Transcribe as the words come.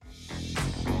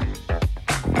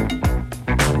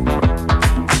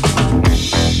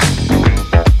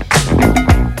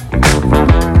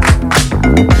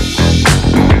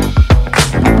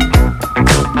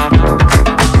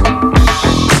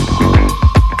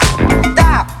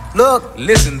look,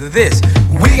 listen to this.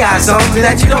 We got something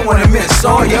that you don't wanna miss.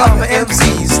 All your other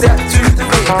MCs, step to the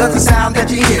rear, cause the sound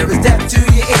that you hear is deaf to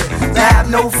your ear. To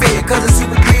have no fear, cause the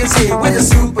Super 3 is here. With a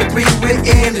Super 3 with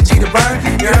energy to burn.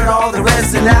 You heard all the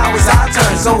rest and now it's our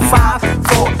turn. So 5,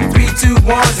 4, 3, 2,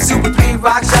 1. The Super 3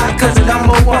 rock shot cause the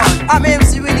number one. I'm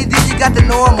MC Really D, you got to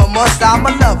know I'm a must. I'm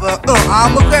a lover,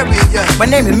 I'm a Aquarius. My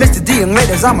name is Mr. D and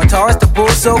ladies, I'm a Taurus the bull.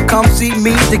 So come see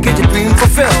me to get your dream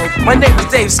fulfilled. My name is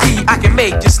Dave Ski, I can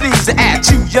make your sleeves and add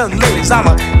you young ladies. I'm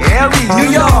a Aries. New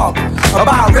York,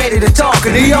 about ready to talk.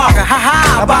 New York,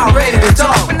 ha-ha, about ready to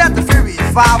talk. But not the Furious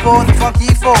 5 or the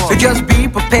Funky 4. So just be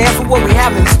prepared for what we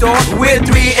have in store. We're 3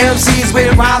 MCs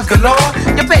with rhymes galore.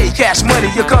 You pay cash money,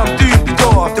 you come through the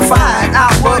door. To find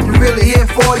out what you're really here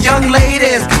for, young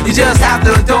ladies, you just have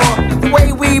to adore the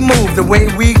way we move, the way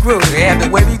we groove, and the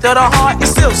way we throw the heart, it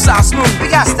still sounds smooth. We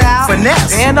got style,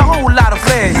 finesse, and a whole lot of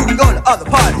flair. You can go to other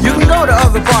parties, you can go to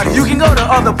other parties, you can go to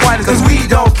other parties, cause we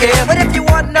don't care. But if you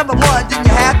want number one, then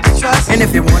you have to trust. And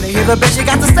if you wanna hear the best, you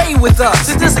got to stay with us.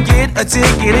 So just to get a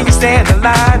ticket and you stand in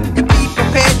line. You be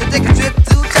prepared to take a trip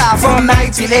to top. From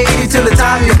 1980 till the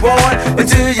time you're born,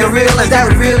 until you realize that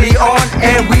we're really on.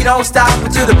 And we don't stop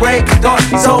until the break of dawn.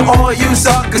 So all you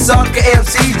sucker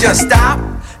MCs, just stop.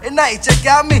 At night, check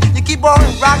out me. You keep on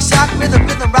rock shock, rhythm,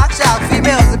 rock shock.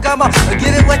 Females, so come on,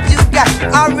 give it what you got.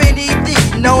 I'm Rennie D,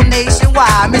 no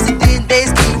nationwide. Mr. D and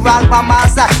Days King, rock by my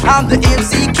side. I'm the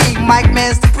MC King, Mike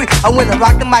Man's the free. I wanna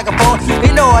rock the microphone,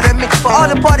 you know what I mean. For all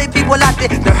the party people out there,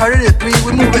 the heard of the 3,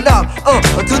 we're moving up,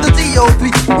 to the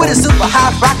DOP. With the super high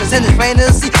rockers and the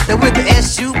fantasy. Then with the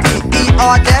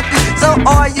SUPER-W. So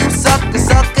all you sucker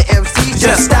MCs,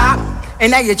 just stop.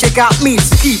 And now you check out me,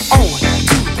 so keep on.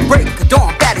 Break the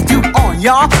dawn, patty you on,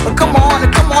 y'all. Come on,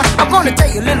 I'm gonna tell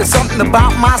you a little something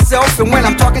about myself. And when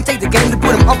I'm talking, take the game to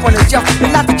put them up on the shelf.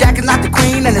 It's not the jack, it's not the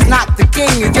queen, and it's not the king.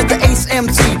 It's just the ace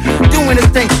MC doing his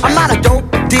thing. I'm not a dope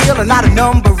deal, or not a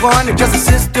number one. It's just a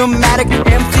systematic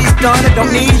MC's done. I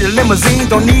don't need a limousine,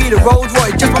 don't need a Rolls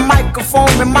Royce. Just my microphone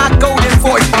and my golden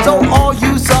voice. So all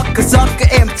you sucker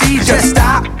MCs, just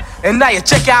stop. And now you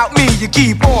check out me, you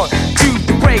keep on to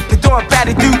the break, the dawn,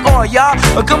 patty do on, y'all.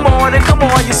 Come on,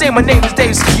 you say my name is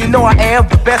Dave, so you know I am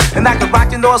the best. And I can rock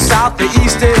the north, south, the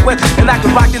east and west. And I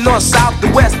can rock the north, south,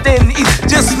 the west and the east.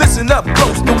 Just listen up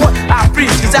close to what I preach,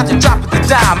 cause after dropping the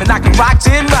dime, and I can rock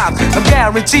 10 rhymes, I'm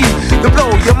guaranteed to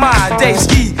blow your mind. Dave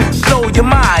Ski, blow your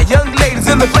mind. Young ladies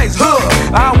in the place,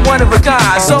 I'm one of a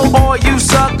kind. So all you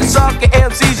sucker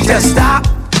MCs, just stop.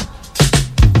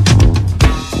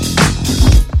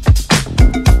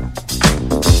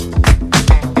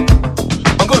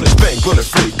 Gonna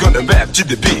freak, gonna rap to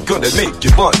the beat, gonna make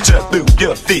you want to move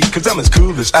your feet. Cause I'm as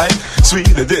cool as ice,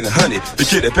 sweeter than honey. The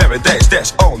kid in paradise,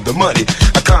 that's on the money.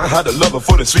 I can't hide a lover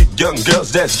for the sweet young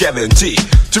girls, that's guaranteed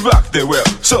to rock their well.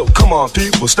 So come on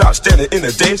people, start standing in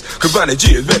the days, cause Ronnie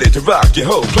G is ready to rock your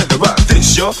whole play to rock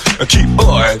this, y'all. Keep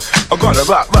on, I'm gonna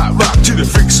rock to the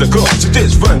freaks of God. So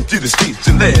just run through the streets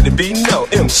and let it be known.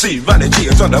 MC Ronnie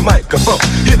G is on the microphone,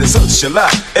 here to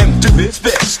socialize and do his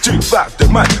best to rock the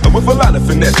mic with a lot of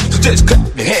finesse. So just clap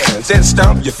your hands and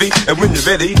stomp your feet, and when you're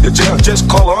ready to jump, just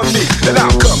call on me, and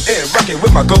I'll come in rocking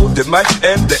with my golden mic,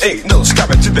 and there ain't no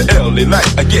stopping to the early light.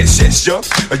 I guess yes, yo,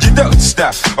 you don't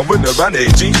stop. When the Ronnie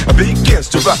G begins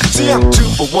to rock, see I'm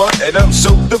 2 for 1, and I'm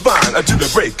so divine. To the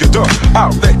break of dawn,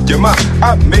 I'll wreck your mind.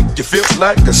 I'll make you feel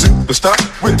like a superstar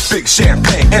with big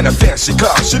champagne and a fancy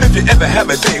car. Shit, if you ever have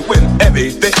a day when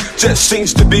everything just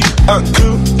seems to be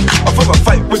uncool, or from a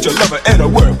fight with your lover and a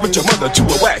word with your mother to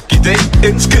a wacky day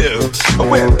in school,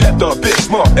 when Pepto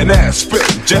Bismol and aspirin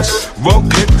just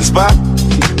won't hit the spot,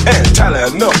 and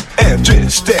Tylenol and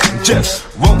Tristan just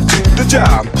won't do the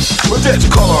job, well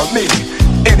just call on me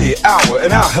any hour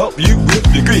and I'll help you with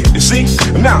your grief. You see,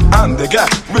 now I'm the guy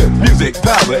with music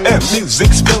power and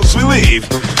music spills relief.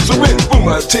 So when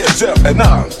Boomer tears up and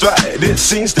I'm dry, it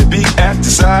seems to be at the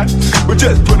side, we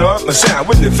just put on my sound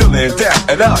when you're feeling down,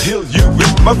 and I'll heal you with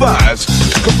my vibes.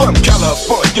 Come from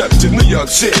California to New York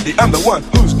City, I'm the one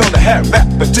who's known to have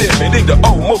Raptivity, the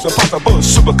almost impossible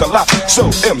super colossal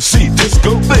MC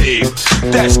disco babe.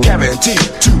 That's guaranteed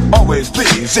to always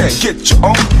please and get you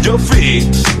on your feet.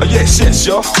 Yes,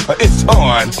 y'all, it's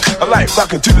on. I like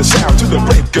rocking to the sound to the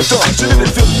break of dawn. Sitting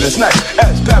and feeling this night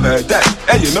as paradise,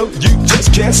 and you know you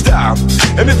just can't stop.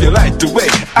 And if you like the way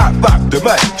I rock the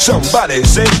mic, somebody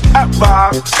say I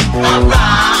rock,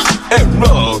 and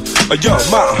roll your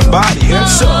mind, body, and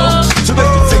soul. So let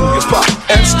your fingers pop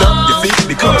and stomp your feet,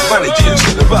 because Ronnie G is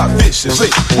gonna rock viciously.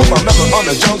 With my number on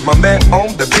the Jones, my man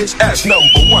on the bitch as #1.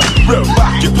 Real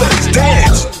rock your place,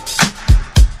 dance.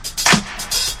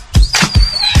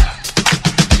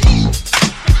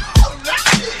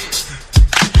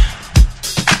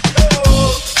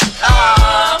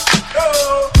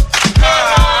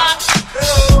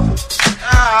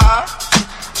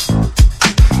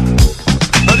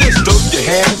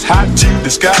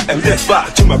 and then rock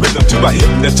to my rhythm to my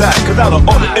hypnotize. Cause out of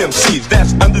all the MCs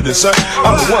that's under the sun,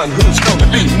 I'm the one who's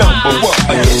gonna be number one.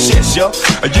 Yes, yo,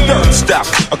 you don't stop.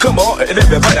 Come on, and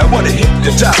everybody, I wanna hit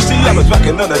the top. See, I was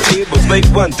rocking on the tables late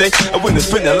one day, when the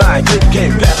spinning line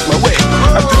came past my way.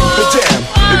 I threw the jam,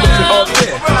 it wasn't all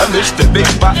there. I missed the big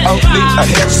spot only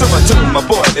ahead, so I told my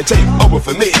boy to take over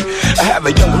for me. I have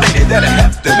a young lady that I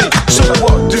have to meet, so I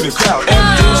walked through the crowd and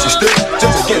then she stood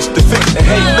just against the fence and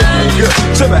hey, look me good.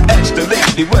 So I asked the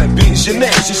lady, what be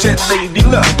Şenay? She said, lady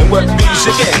love, and what be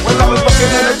Şenay? Well, I was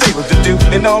rocking on the table to do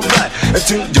it all right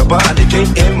until your body came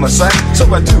in my sight. So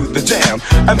I do the jam,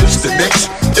 I missed the mix.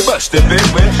 It must have been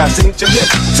when I seen your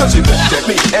lips. So she looked at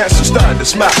me and she started to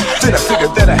smile. Then I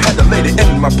figured that I had the lady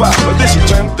in my power. But then she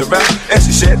turned around and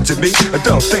she said to me, I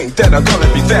don't think that I'm gonna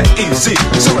be that easy.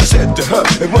 So I said to her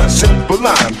in one simple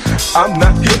line, I'm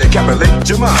not here to captivate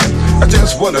your mind. I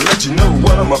just wanna let you know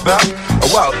what I'm about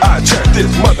while I turn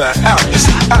this mother out. You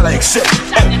see, I like sex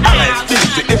and I like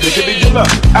music. If you give me your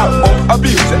love, I won't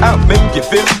abuse it. I'll make you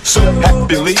feel so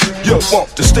happily you'll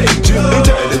want to stay to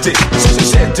eternity. So she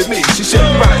said to me, she said,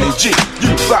 Ronnie G, you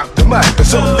rock the mic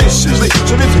so viciously.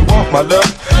 So if you want my love,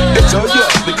 it's all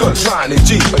yours. Because Ronnie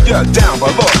G, you're down by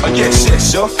law. Yes,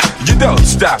 yes, yo, you don't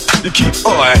stop. You keep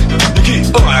on, you keep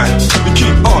on, you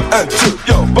keep on until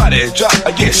your body drop.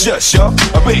 Yes, yes, yo,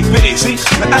 baby, see,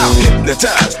 I'll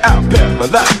hypnotize, I'll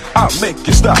paralyze, I'll make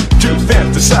you stop to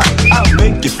fantasize. I'll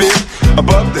make you feel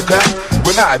above the cloud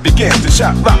when I begin to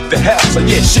shout, rock the house.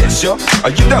 Yes, yes, yo,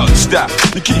 you don't stop.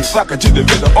 You keep rocking to the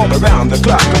rhythm all around the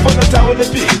clock. From the tower to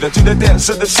be to the dance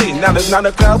of the scene. Now there's not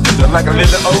a crowd feeling like a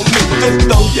little old me. Just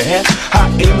throw your hand high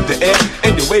in the air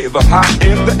and you wave up high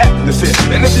in the atmosphere.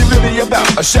 And if you're really about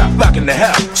a shot rocking the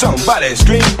house, somebody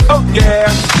scream, oh yeah,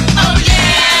 oh yeah.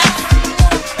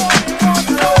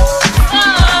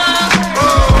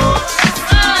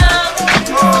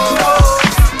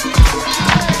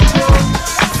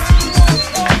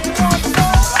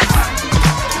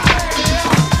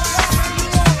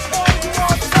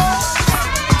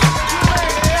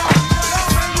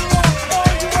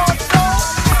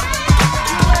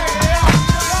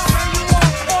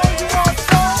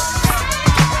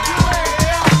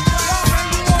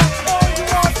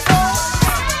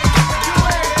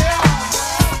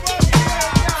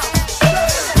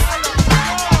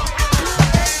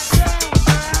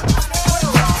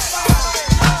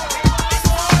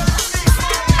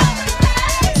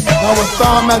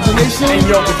 Imagination and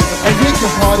we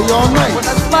can party all night.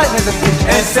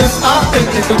 And since I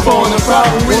think it's the phone and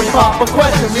problem, we pop a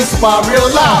question, we spot real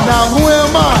loud. Now who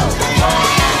am I?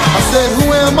 I said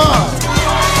who am I?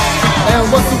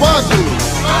 And what do I do?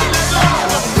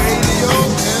 Radio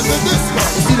and the disco.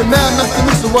 You see, the man Master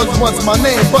Mixer was once my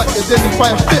name, but it didn't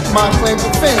quite fit my claim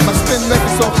to fame. I spin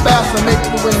records so fast I make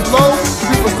the wind blow.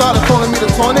 People started calling me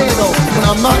the tornado. When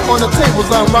I'm not on the tables,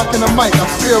 I'm rocking the mic. I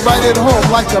feel right at home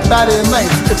like a battered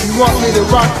knife. If you want me to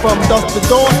rock from dusk to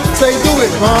dawn, say do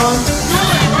it, Ron.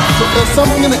 So there's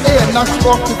something in the air knocks you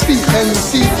off your feet, and you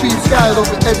see trees scattered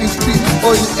over every street.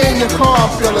 Or you in your car,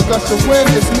 feel a gust of wind.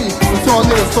 It's me, the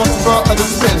tornado, source of all other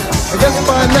spin. I guess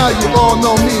by now you all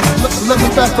know me. Let me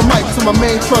pass the mic to my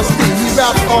main trustee. He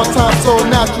raps all time so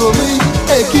naturally.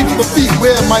 Hey, keep the feet,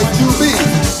 where might you be?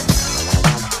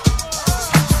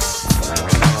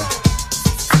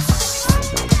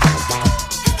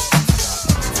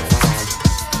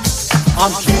 I'm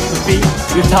keeping the beat,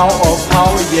 the tower of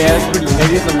power, yes, pretty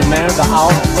ladies, I'm the man of the hour.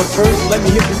 But first, let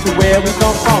me hit you to where we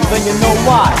come from, then you know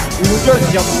why. In New Jersey,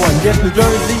 number one, yes, New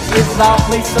Jersey is our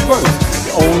place to birth.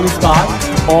 The only spot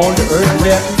on the earth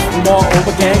where from all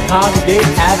over can congregate,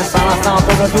 add a sound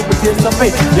to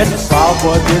participate. Yes, it's proud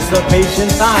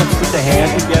participation time. Put your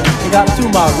hands together, you got to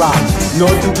my rhyme. In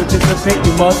order to participate,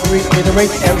 you must reiterate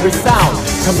every sound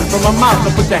coming from my mouth.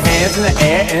 So put your hands in the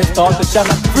air and start to shout,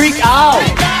 freak out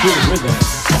to the rhythm.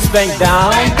 Spank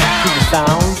down to the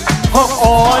sound. Pump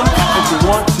on if you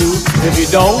want to. If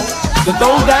you don't, then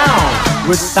throw down.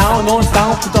 With sound on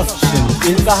sound production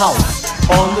in the house.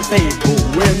 On the table,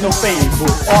 with no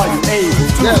fable. Are you able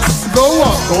to? Yes, go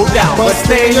up, go down, but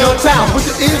stay in your town. Put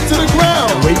your ears to the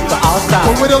ground and wait for our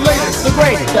sound. But we're the latest, the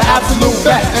greatest, the absolute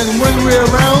best. And when we're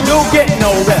around, you'll get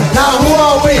no rest. Now who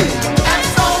are we?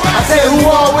 I say who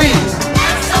are we?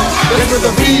 This is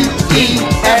the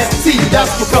V-E-S-T.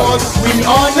 That's because we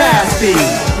are nasty.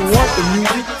 You want the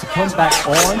music to come back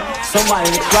on?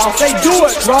 Somebody in the crowd say, do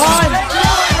it, Ron!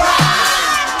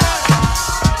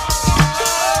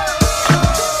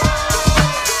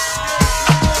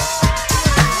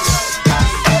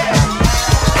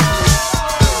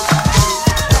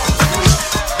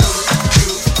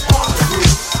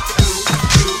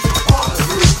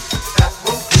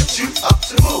 Up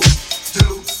to move.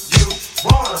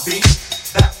 want a beat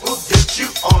that will get you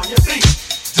on your feet?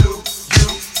 Do you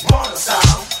want a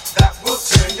sound that will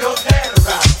turn your head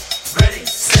around? Ready,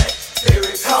 set, here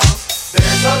it comes.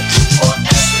 There's a beat for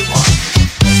everyone.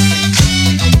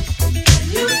 Can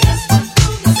you guess what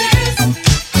groove this is?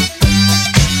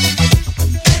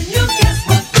 Can you guess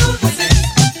what groove this is?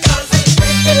 'Cause it's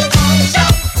making you wanna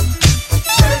shout.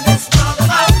 Turn this mother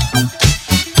out.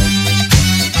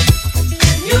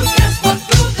 Can you guess what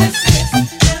groove this is?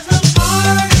 There's a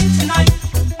party tonight.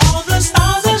 All the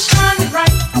stars are shining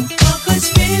bright. A good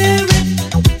spirit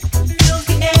fills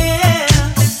the air.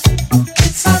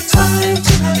 It's our time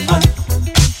to have fun.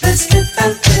 Let's get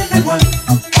that everyone.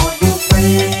 All your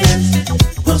friends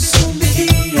will soon be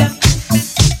here.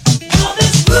 Well,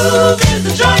 this groove is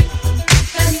the joint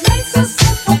that makes us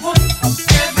set for one.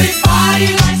 Everybody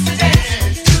likes to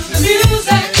dance to the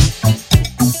music.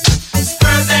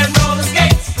 Spurs and roller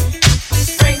skates,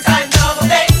 springtime double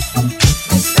dates.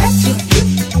 Respect your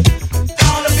youth,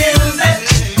 don't abuse it.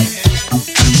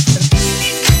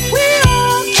 We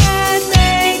all can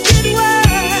make it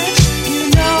work, you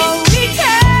know we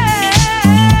can.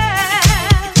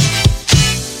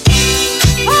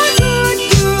 A good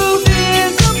groove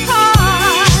is a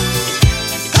part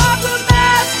of the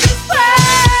master's plan.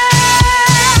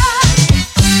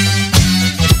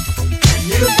 Can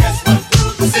you guess what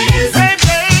groove this is?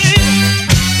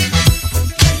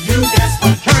 Can you guess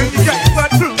what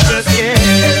groove this is?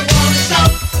 Everybody wanna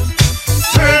shout.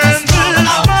 Turn this mother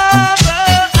out.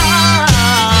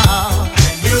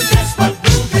 Can you guess what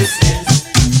groove this is?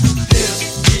 Give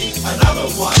me another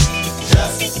one,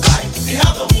 just like the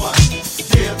other one.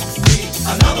 Give me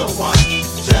another one,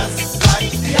 just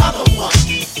like the other one.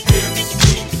 Give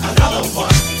me another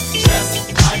one, just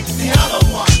like the other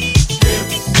one. Give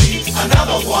me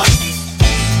another one.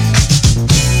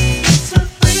 It's a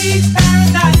freeze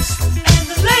paradise, and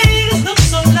the ladies look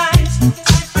so nice.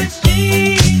 Tight French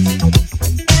jeans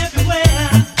everywhere.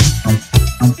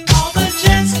 All the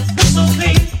gents look so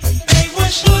clean. They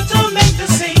were sure to make the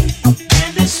scene,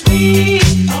 and this sweet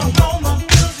aroma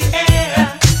fills the air.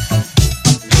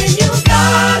 When you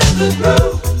got a good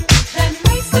groove that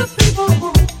makes the people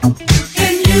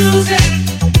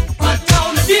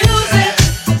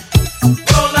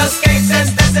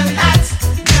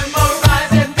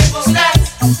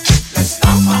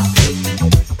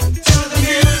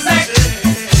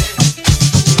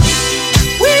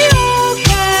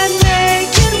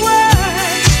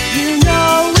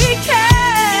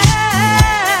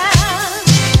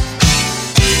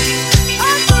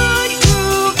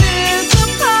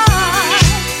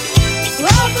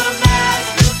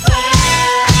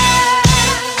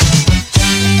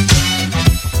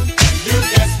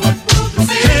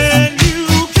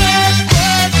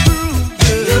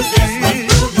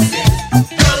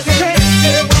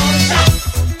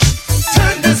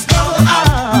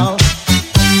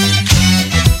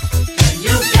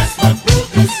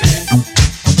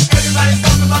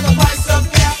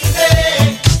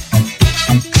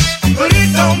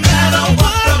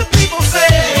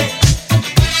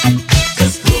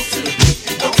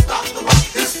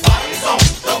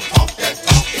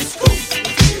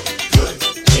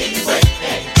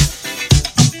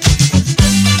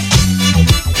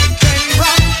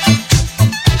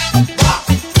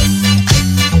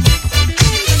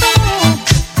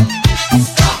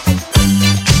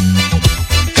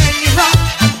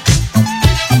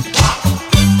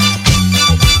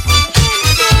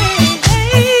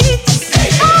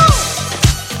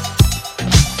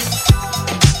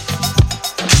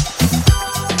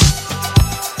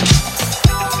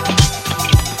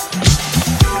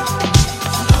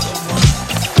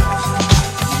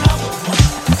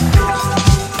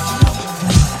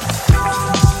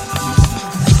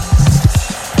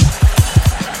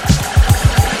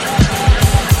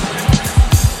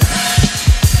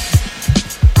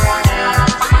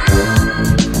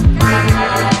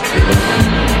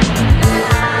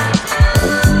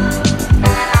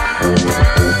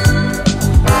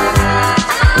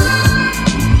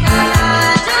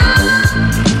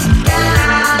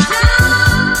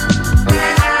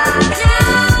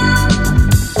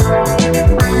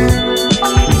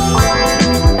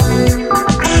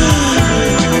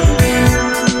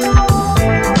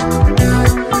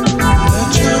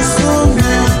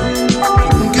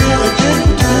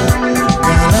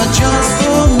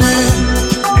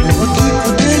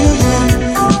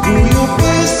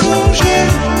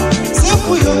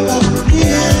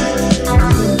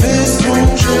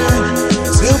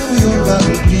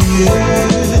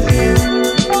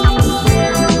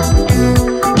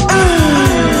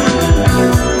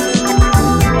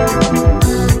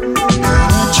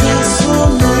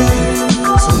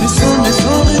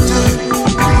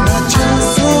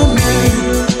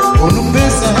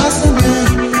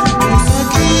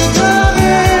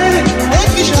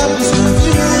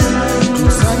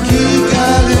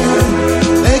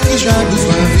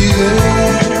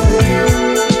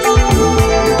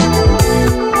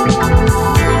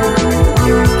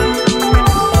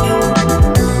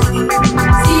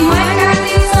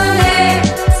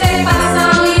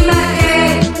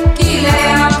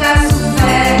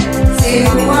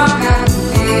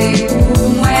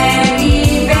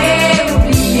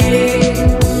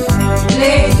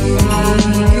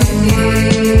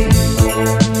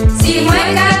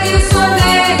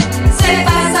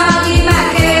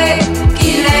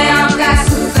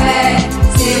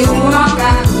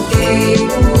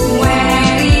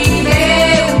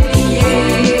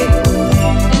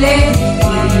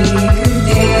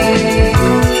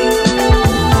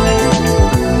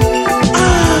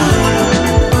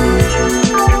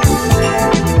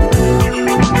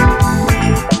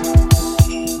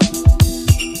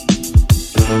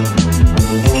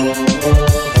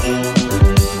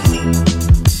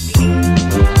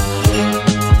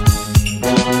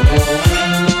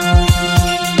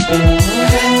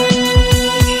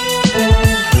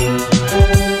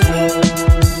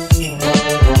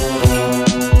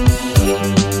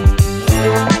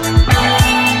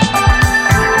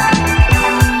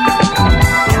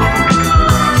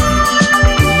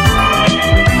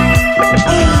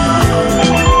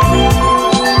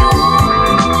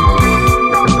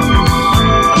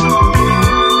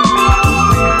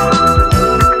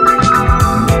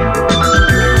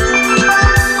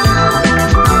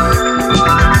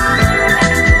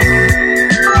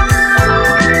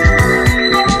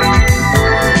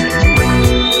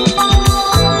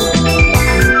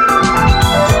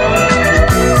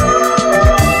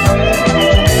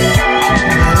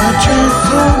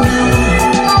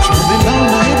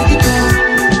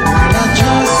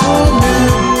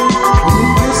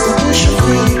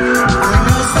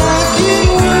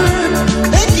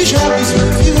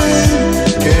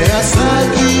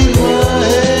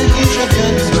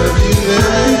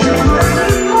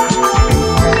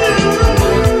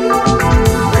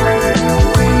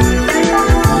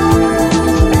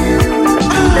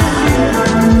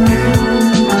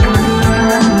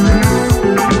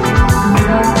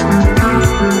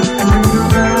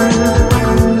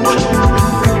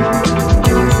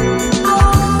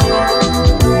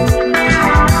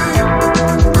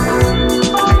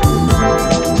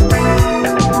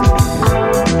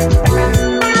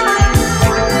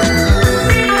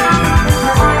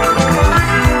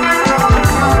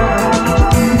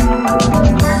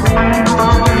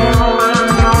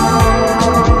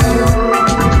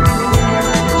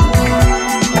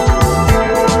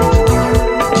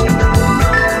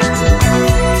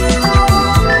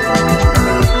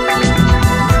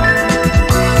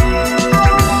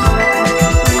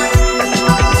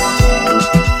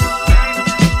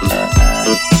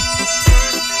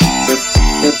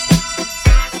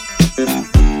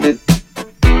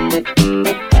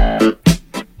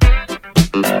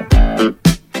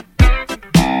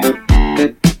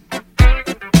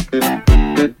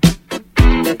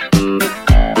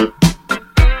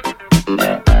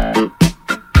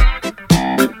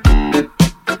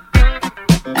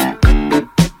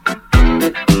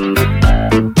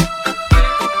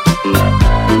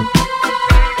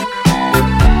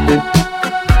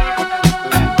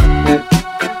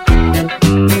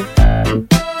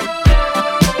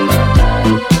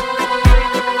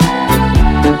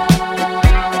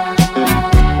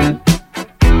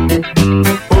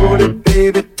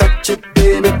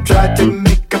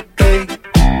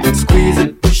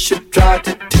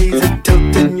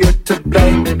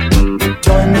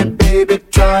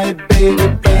baby,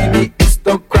 baby, it's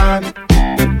no crime.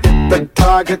 Hit the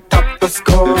target, top the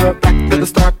score, back to the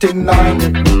starting line.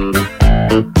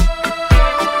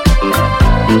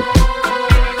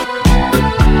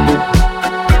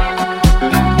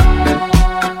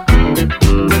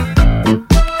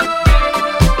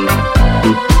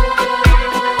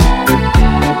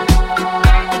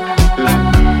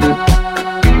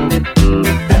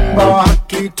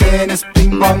 Tennis,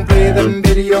 ping pong, play them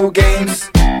video games.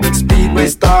 Speedway,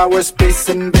 Star Wars, Space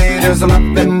Invaders, I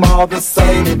love them all the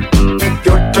same.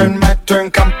 Your turn, my turn,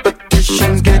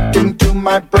 competitions get into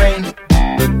my brain.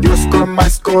 Your score, my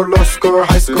score, low score,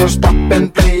 high score, stop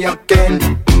and play again.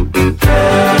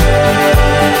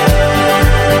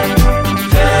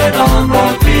 Turn on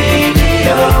the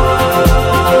video.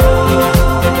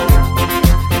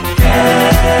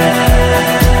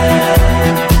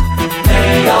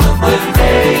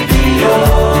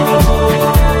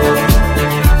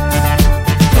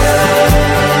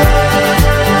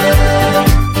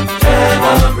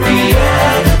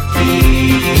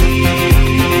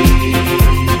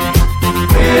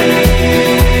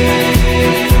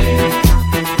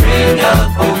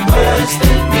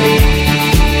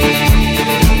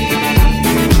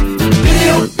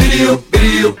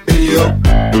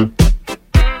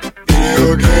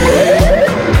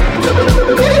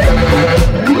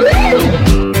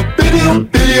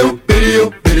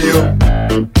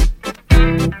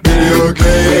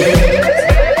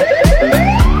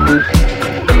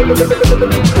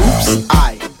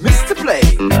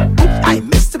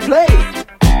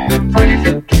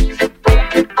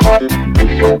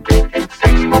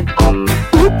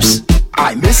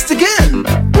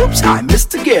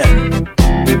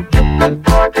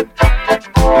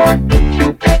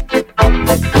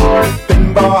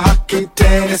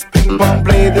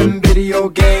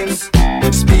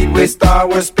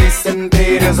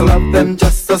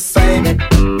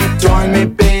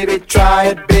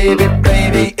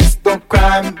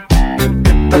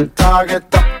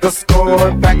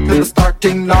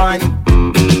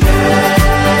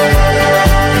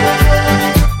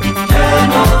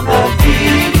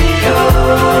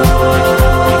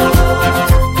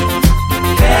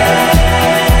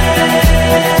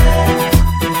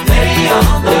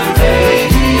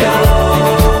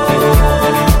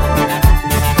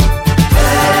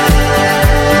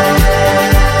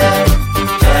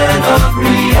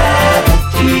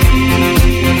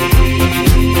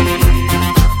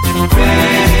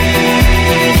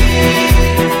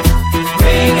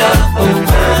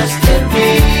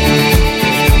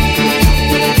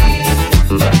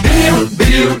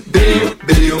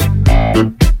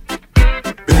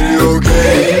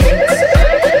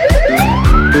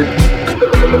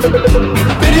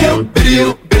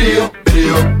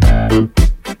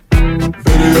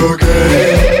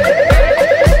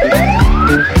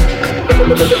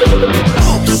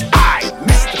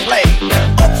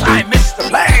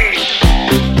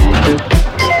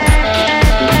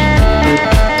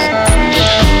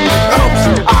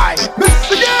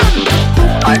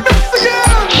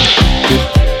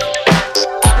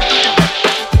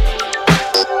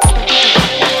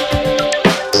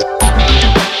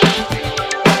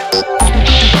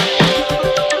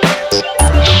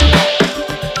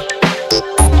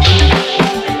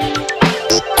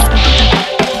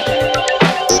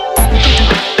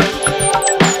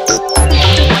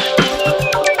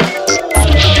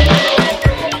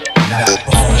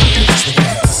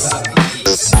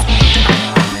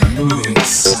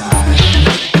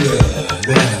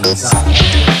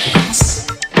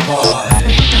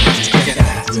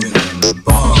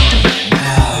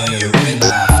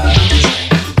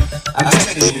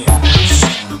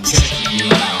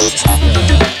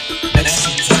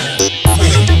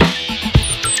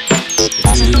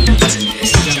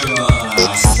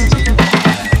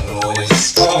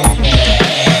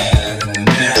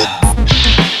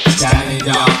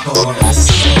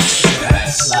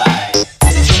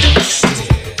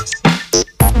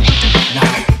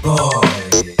 Boy.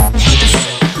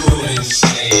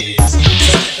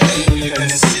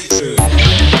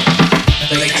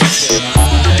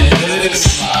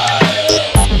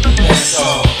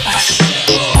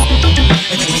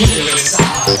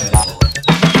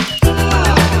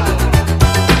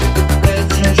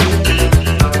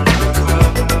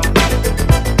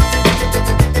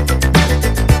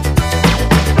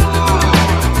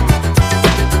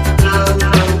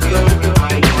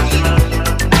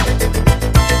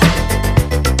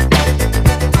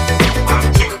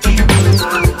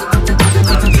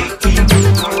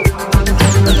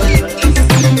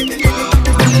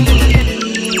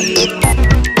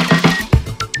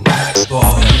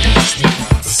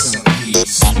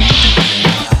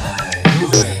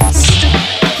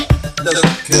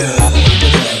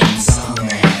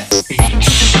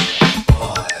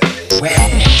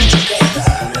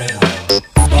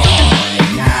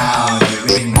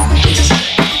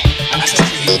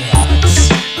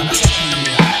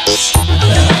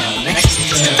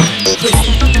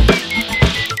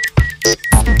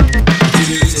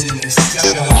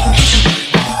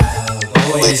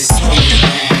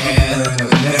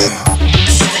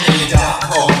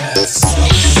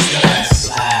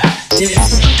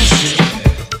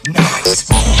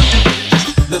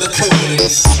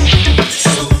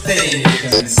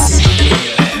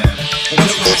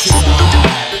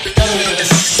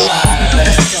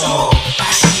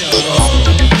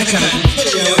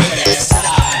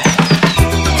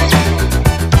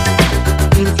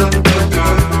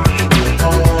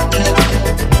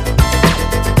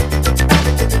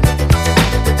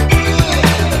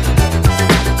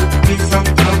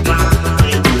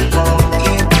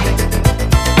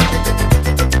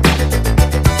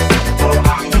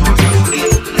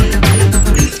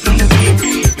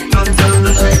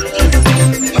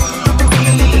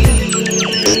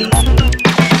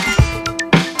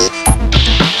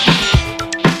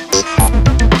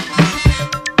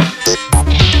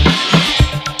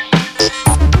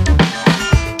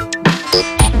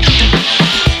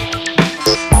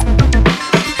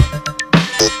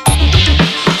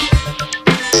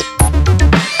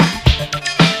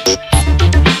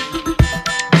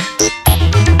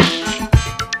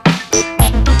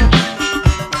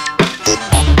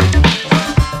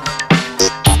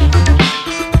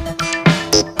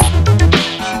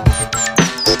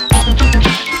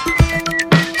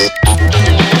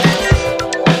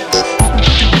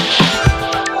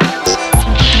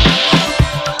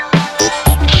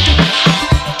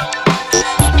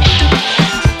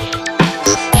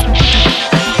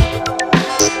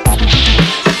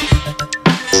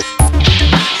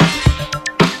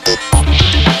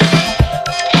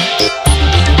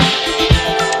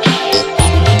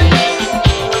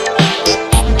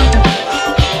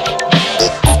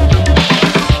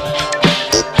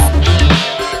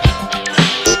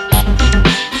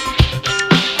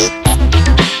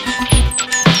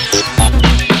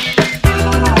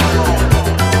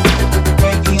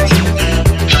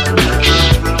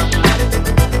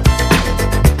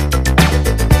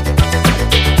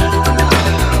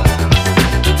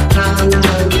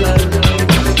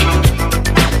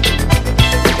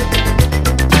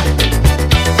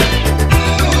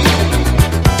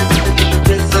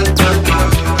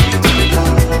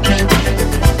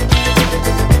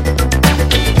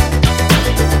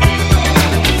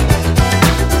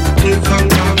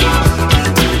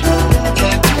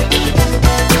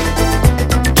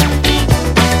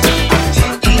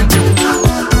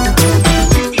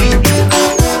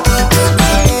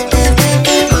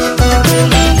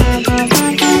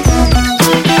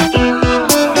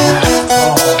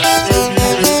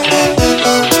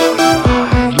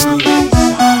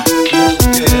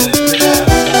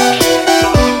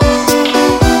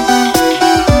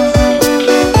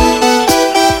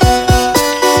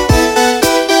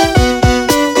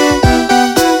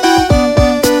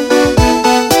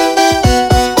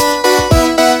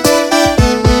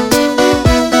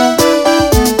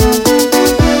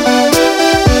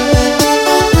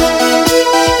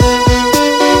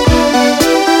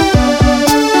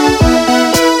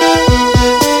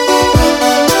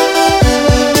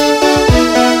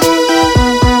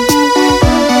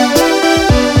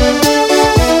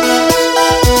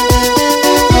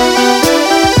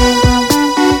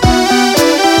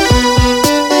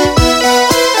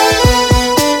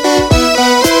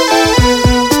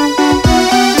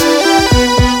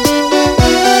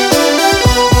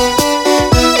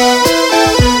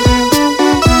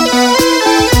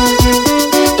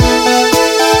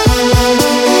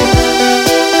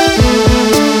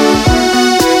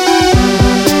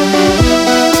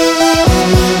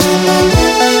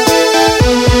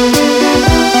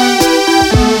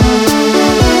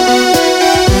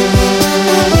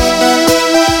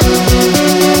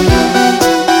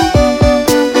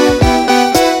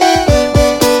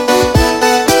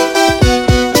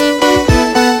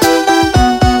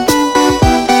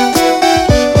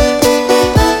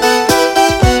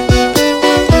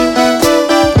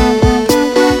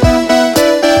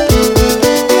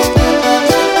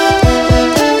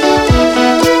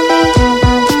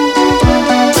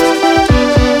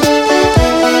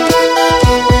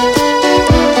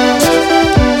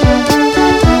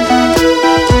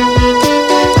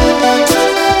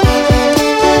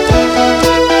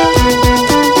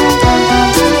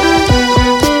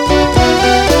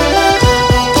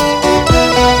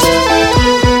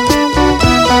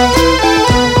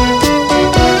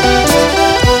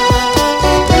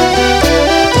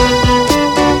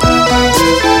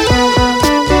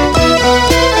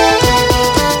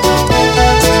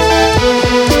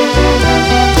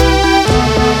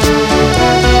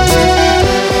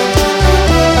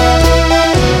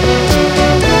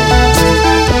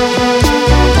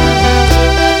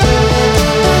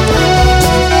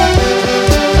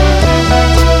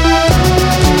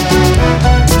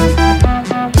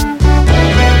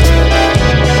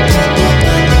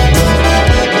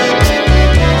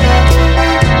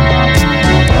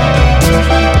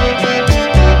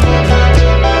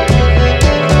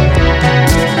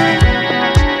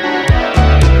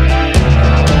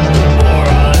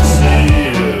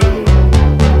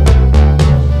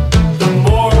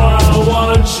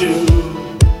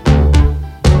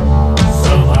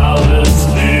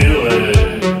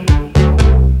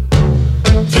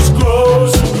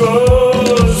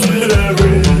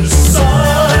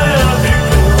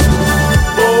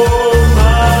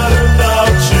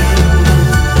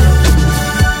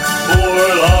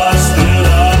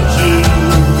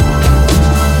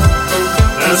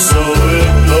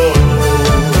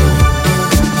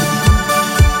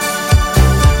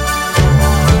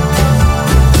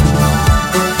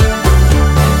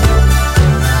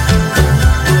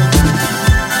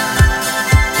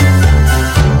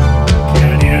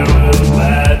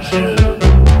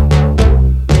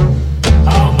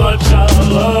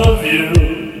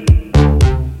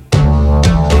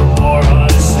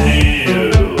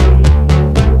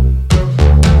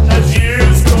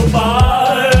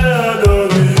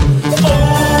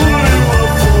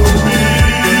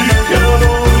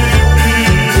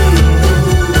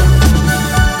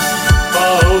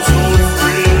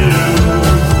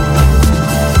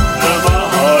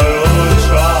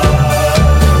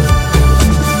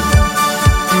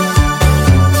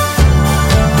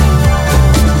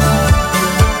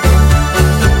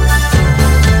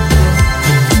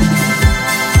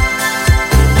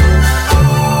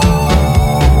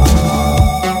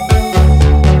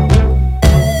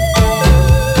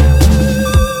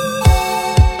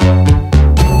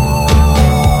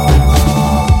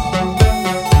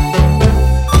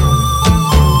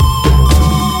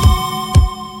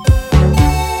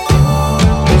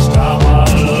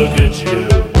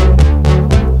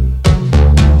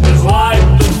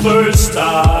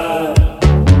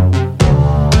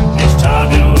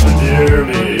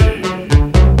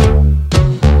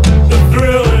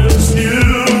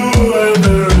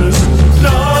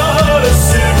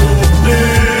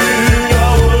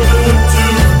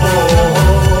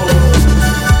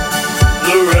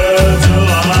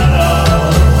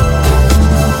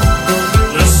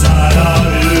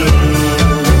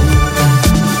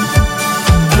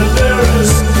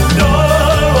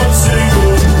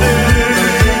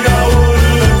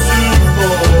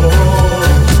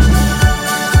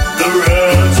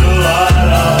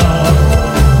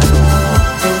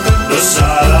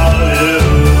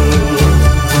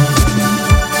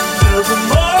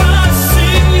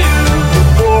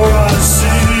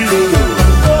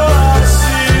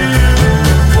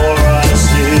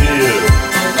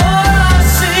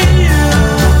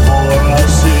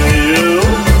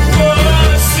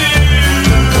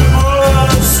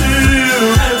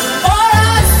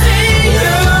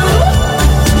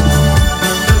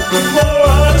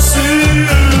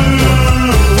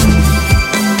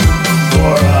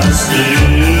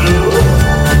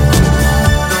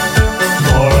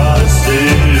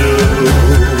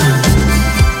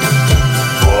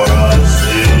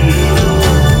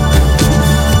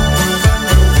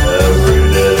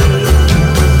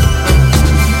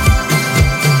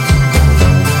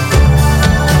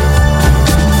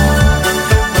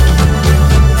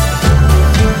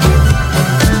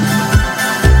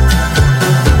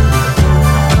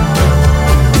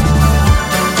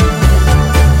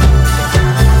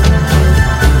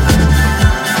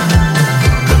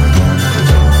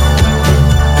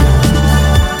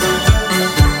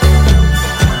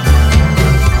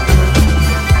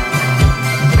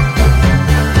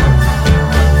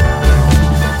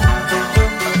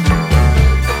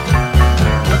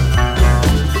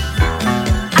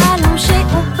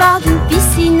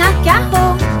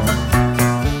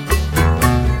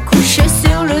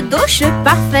 Je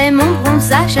parfais mon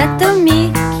bronzage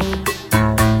atomique.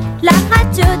 La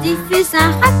radio diffuse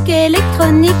un rock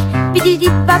électronique.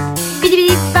 Bididi-pop,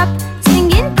 bididi-pop.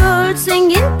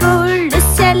 Swinging pool, le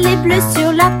ciel est bleu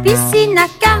sur la piscine à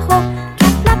carreaux.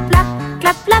 Clap, clap, clap,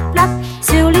 clap, clap, clap.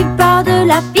 Sur les bords de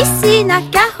la piscine à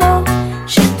carreaux.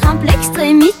 Je trempe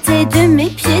l'extrémité de mes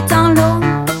pieds dans l'eau.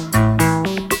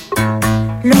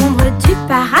 L'ombre du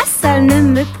parasol ne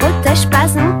me protège pas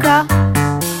encore.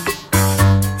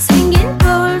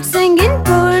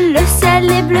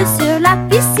 Sur la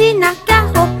piscine à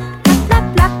carreaux,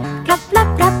 clap, clap, clap,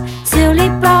 clap, clap, sur les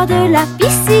bords de la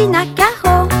piscine à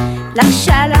carreaux. La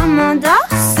chaleur m'endort,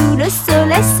 sous le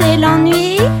soleil c'est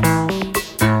l'ennui.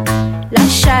 La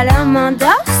chaleur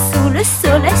m'endort, sous le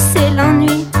soleil c'est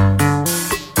l'ennui.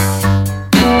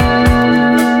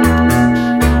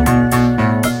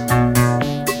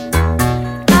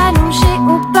 Allongé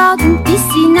au bord d'une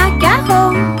piscine à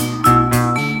carreaux.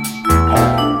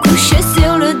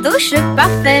 Je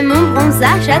parfais mon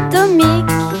bronzage atomique.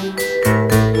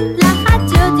 La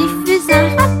radio diffuse un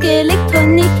rock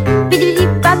électronique.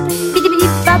 Bidibidi-pop,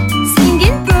 bidibidi-pop.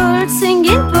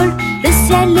 Swinging pool, le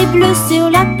ciel est bleu sur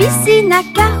la piscine à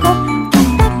carreaux.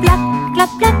 Clap, clap, clap,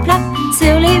 clap, clap,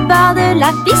 sur les bords de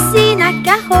la piscine à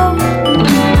carreaux.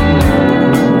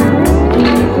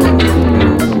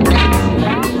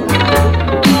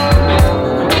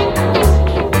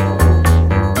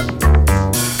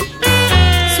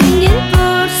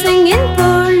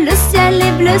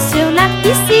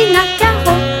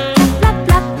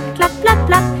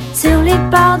 les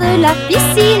bords de la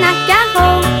piscine à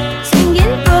carreaux.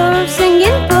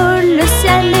 Singing pool, le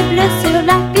ciel est bleu sur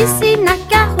la piscine à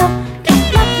carreaux. Clap,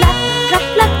 clap, clap, clap,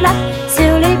 clap, clap,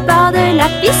 sur les bords de la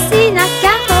piscine à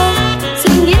carreaux.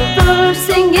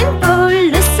 Singing pool,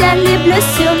 le ciel est bleu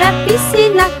sur la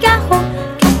piscine à carreaux.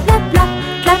 Clap, clap, clap,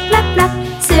 clap, clap, clap,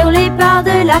 sur les bords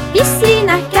de la piscine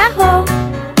à carreaux.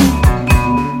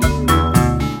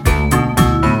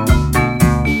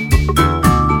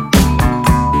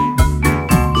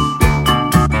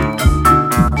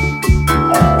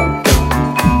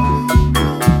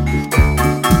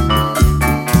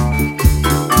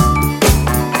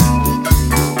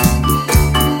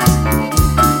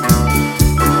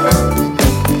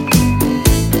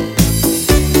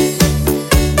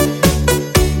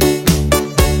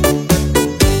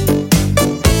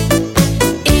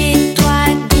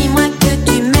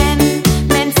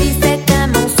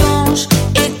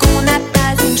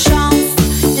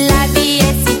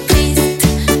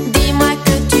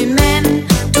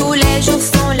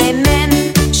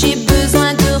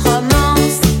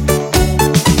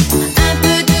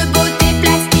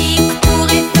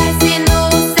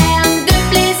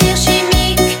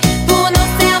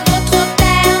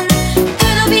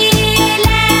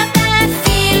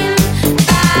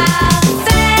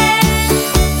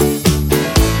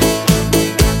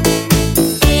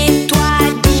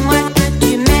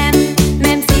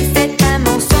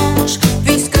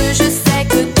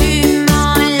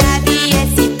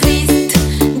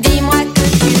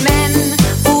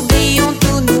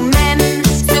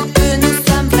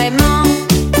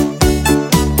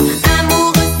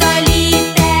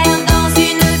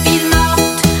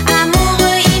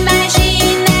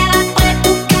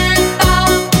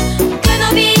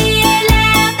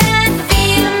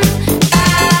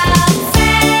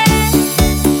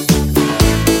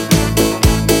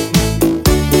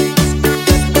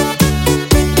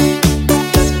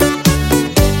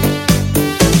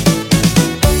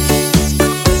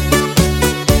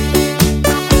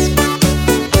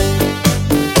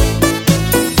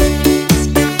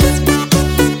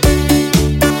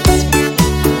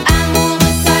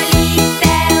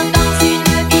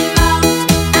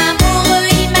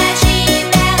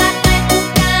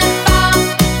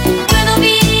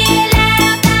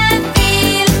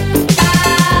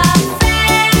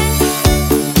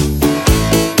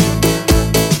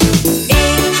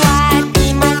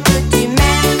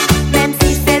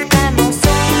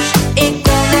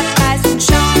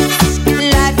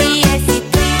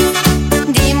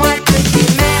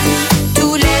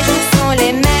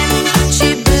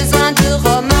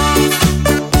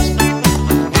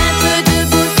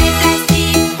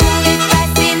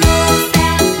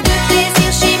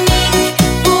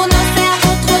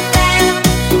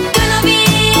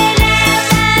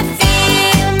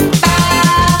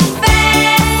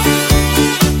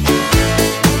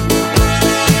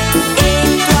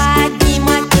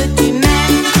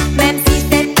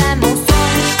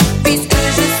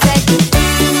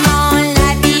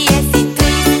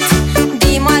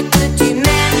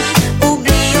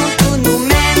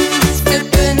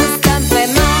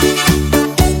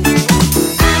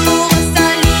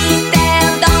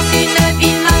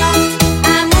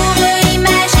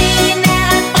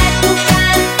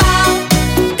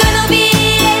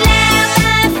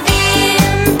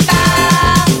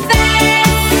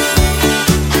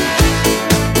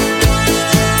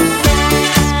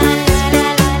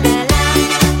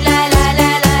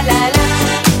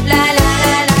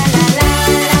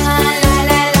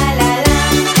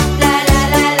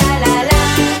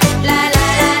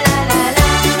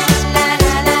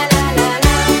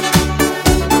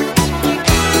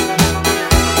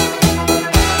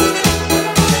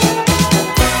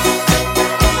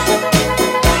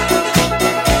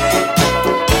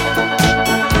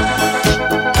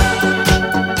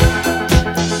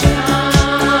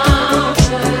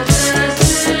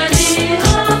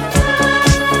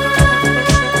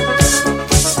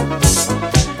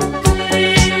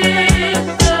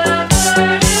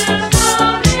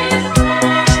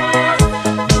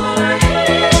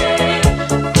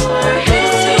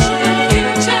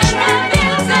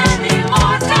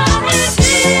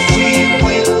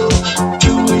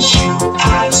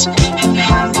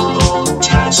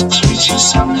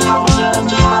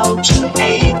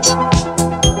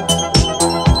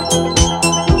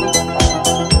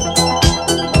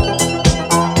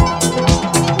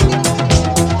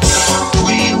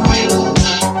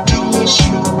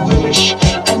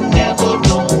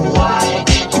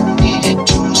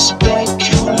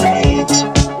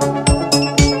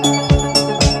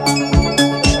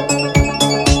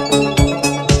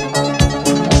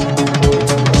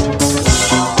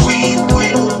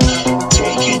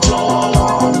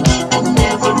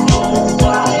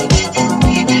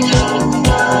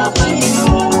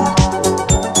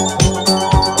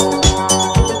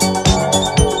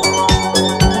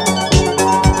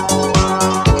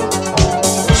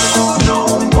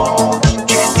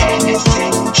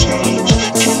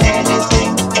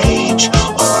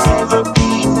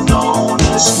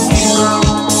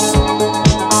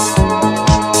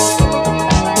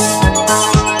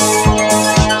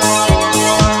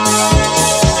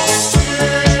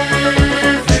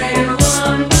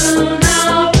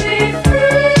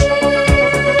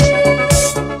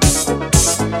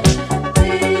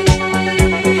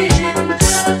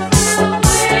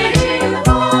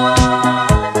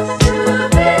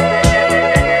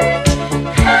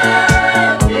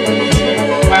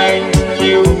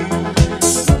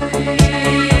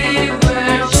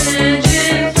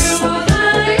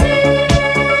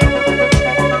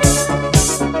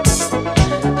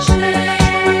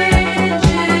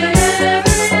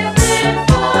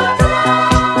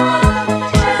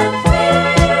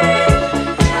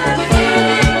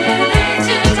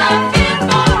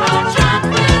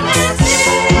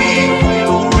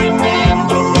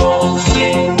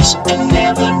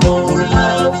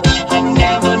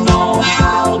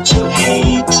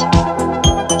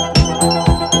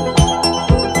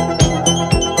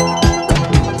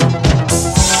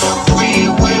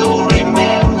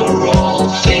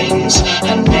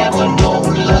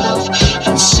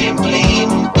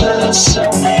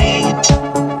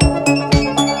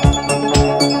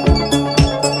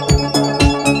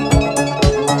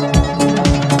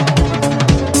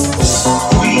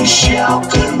 shall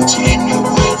continue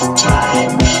with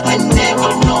time. I never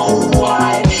know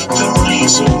why, the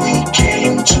reason we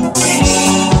came to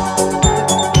be.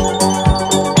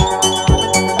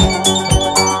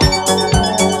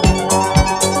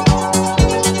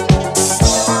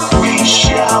 We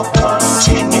shall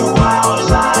continue our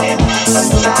line, and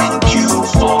thank you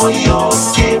for your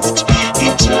gift,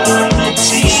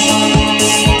 eternity.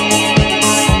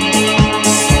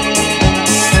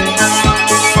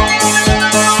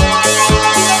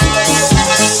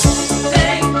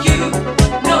 Thank you,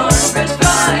 Norbert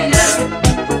Wiener.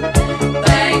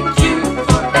 Thank you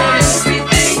for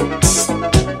everything.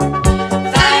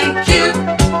 Thank you,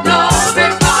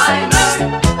 Norbert Wiener.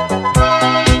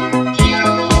 Thank you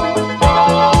for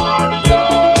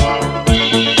your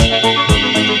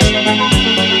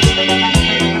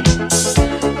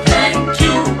Thank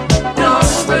you,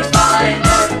 Norbert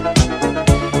Wiener.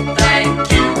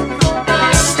 Thank you for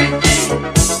everything.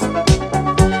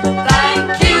 Thank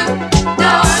you,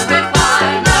 Norbert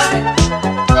Wiener.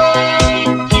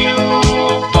 Thank you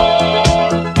for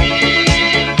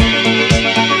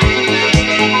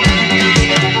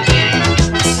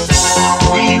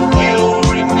We will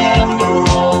remember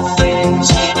all things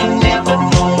and never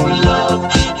know love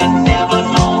and never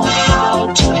know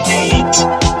how to hate.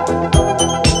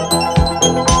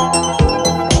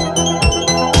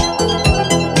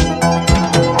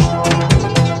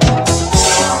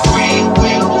 We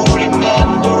will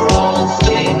remember all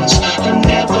things and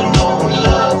never know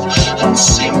love and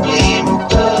simply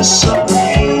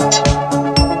impersonate.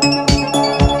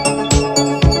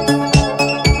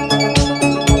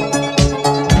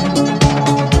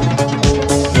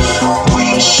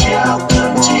 We shall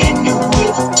continue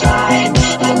with time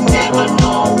and never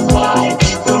know why,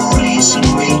 the reason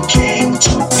we came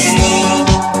to be.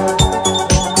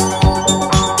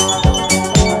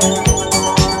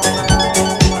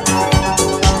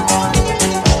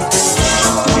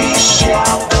 We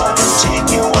shall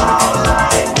continue our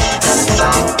line, and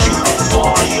thank you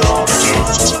for your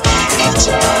gift,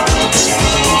 eternity.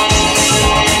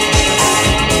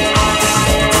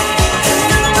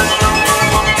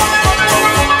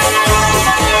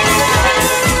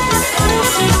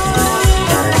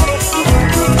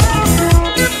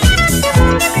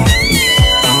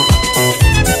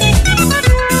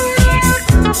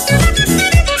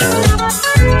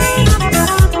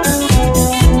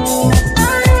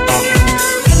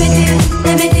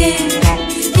 Demedim,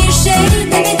 bir şey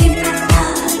demedim.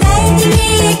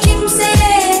 Derdimi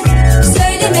kimseye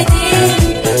söylemedim.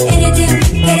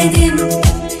 Eredim,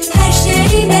 her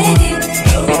şeyi veredim.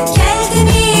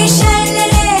 Kendimi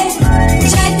şerlere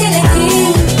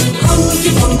çeldeledim.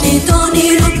 Honki ponki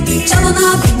toniro,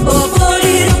 çalana bimbo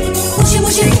boriro. Mushi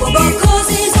mushi bobo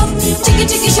kozizo, çiki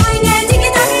çiki şayne tiki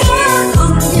takka.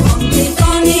 Honki ponki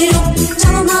toniro,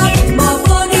 çalana bimbo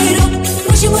boriro.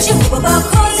 Mushi mushi bobo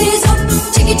kozizo,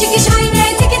 çiki çiki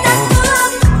şayne tiki takka.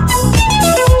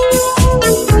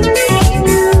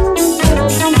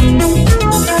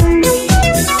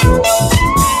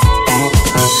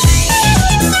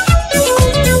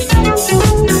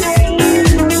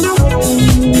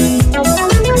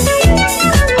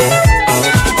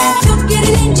 Çok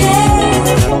gerilince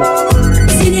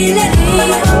sinirlerim,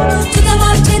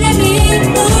 tutamam çenemi.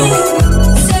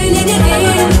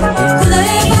 Söylenirim,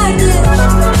 kulağı vardır.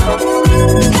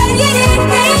 Her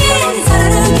yerimin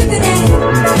sararı küpüne,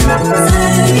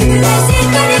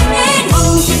 silkelerim.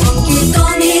 Honki ponki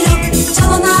toniro,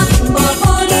 çalana bimbo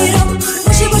boriro.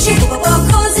 Mushi mushi bobo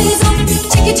kozizo,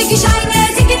 çiki çiki şayne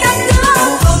tiki takka.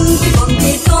 Honki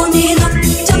ponki toniro,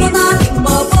 çalana bimbo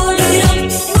boriro.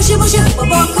 Mushi mushi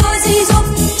bobo kozizo,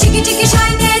 çiki çiki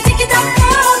şayne tiki takka.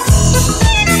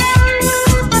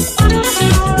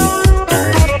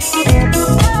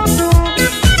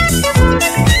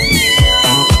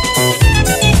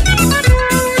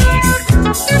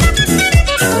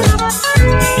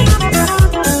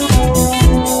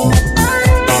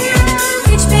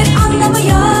 Hiçbir anlamı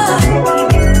yok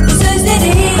bu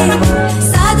sözlerin.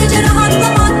 Sadece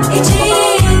rahatlamak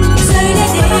için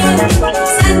söyledim.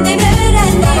 Sen de mi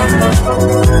öğrendin?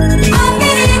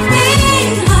 Aferin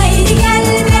bin, haydi gel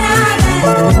beraber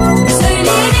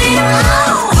söyleyelim.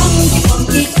 Honki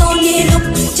ponki toniro,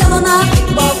 çalana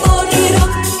bimbo boriro.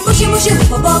 Mushi mushi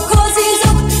bobo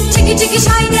kozizo, çiki çiki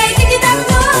şayne tiki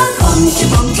takka. Honki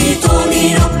ponki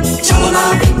toniro, çalana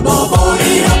bimbo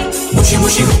boriro. Mushi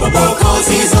mushi bobo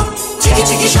kozizo, çiki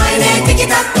çiki şayne tiki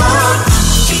takka.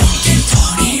 Honki ponki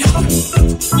toniro,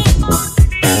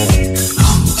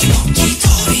 honki ponki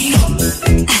toniro.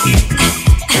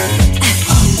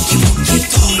 Honki ponki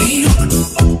toniro,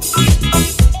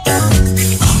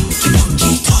 honki ponki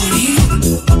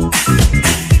toniro.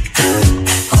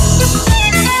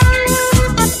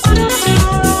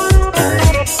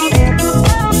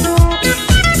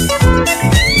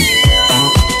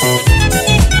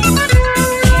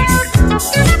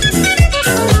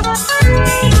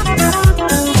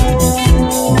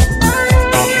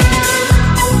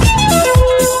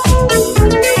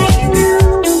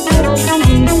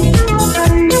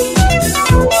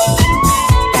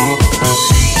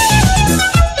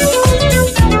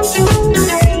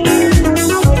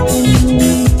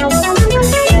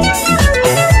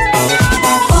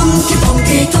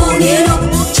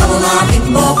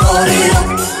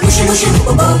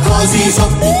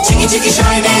 거기서 치키치키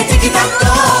샤이네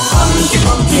티키타카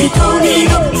펑키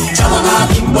토니노 저거나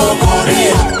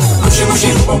빈보거리야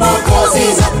무시무시 후보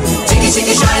거기서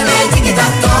치키치키 샤이네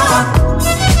티키타카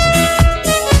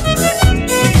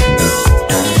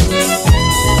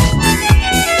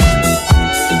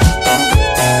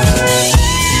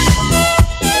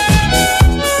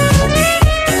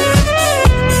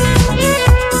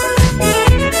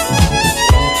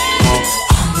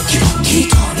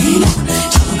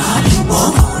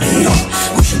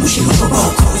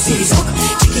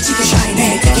치키치키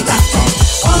샤이네 티키타카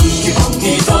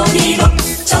펑키 토니노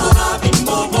저거나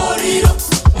빈보거리로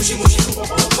무시무시 후보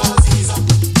거기서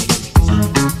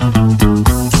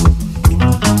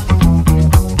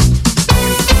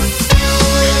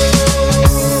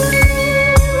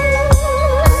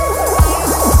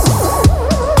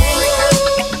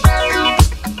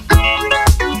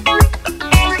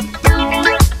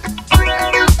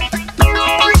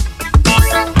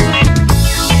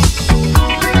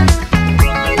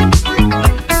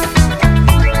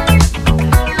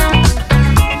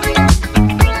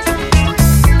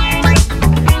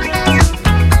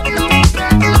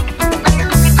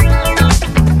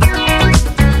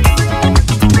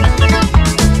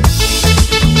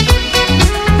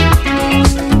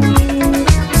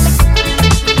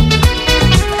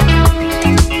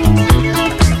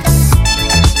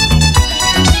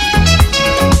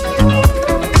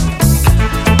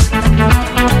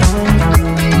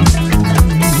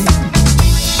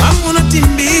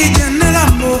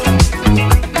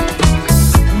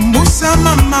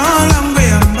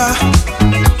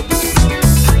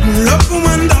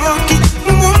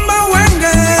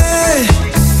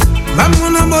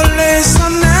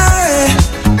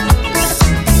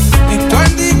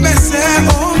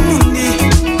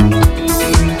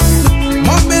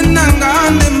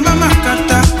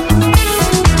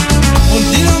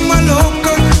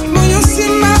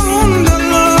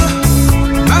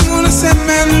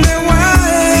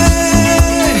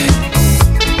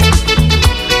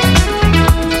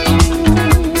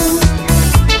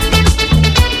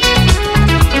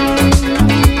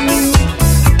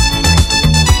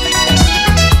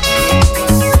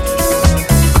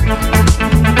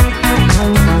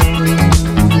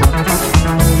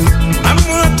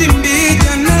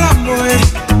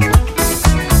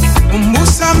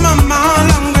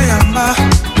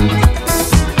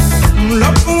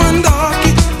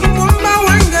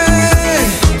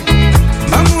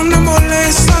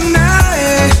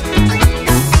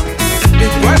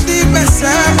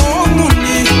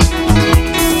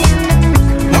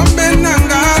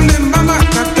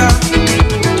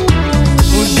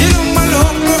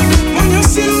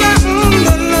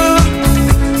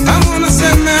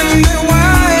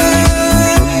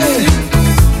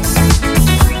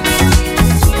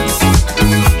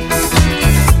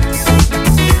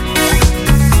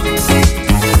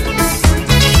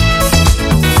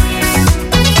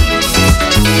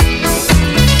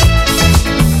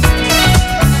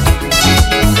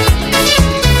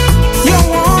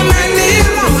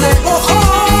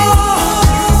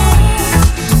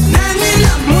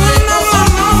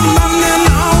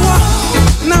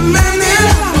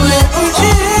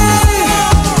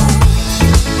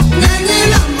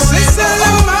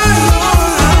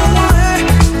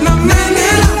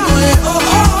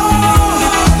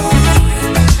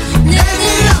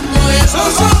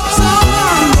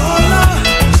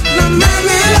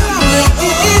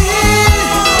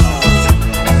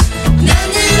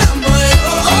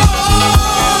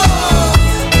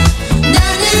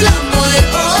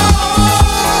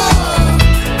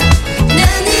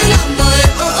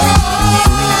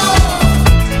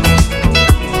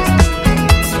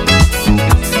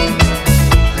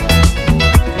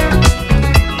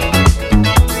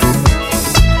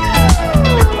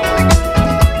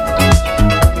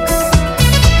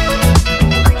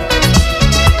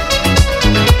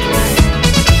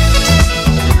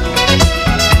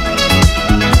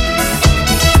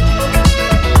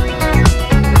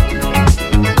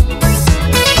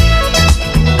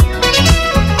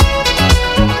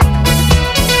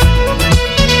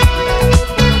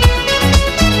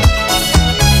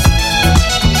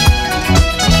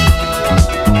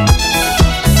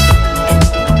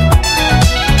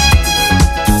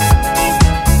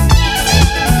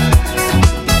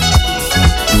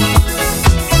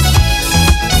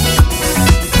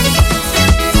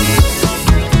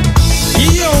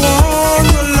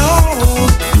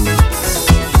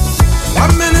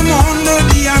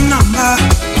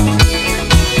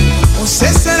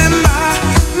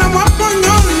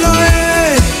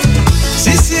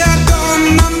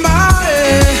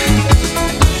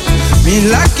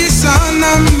Milaki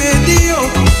sana medio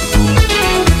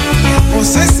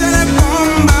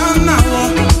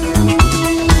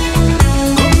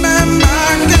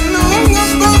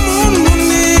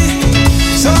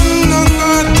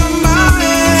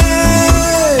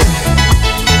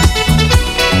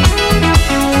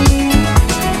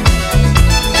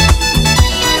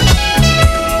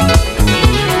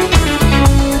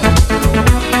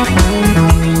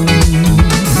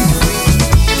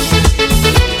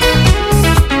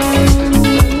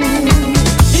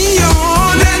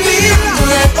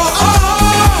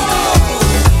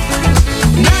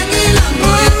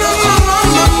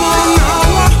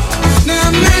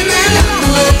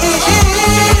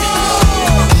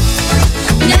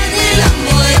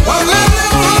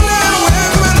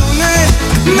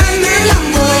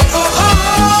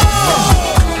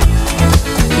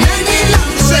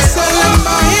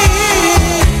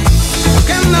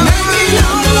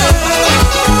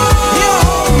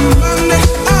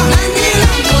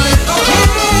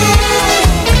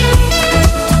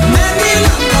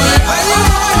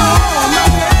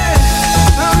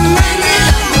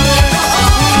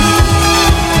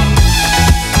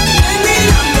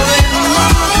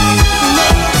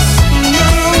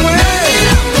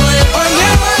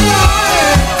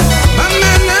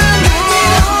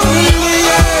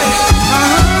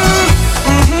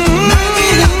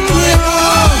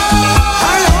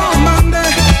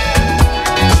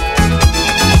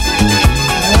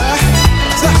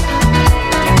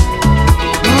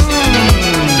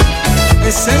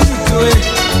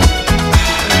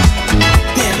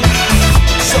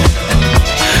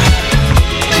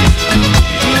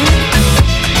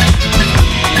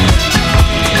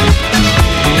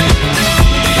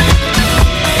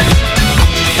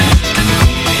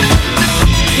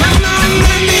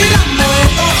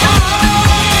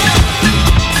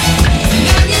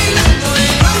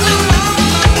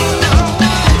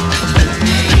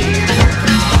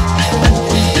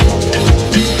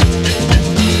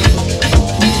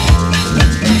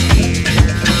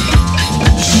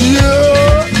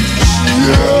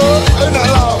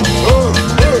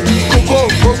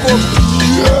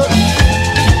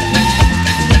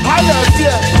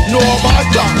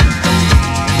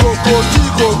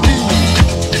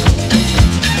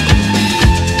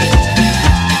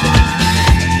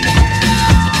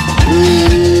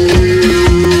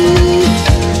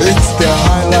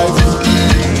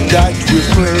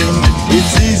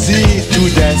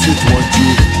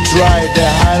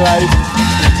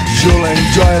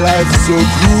So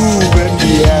groove and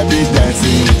be happy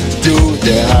dancing to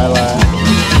the highlight.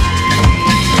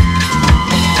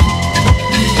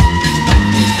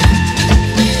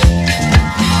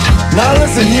 Now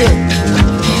listen here,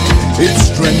 it's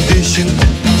tradition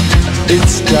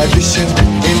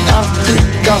in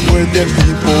Africa where the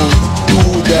people do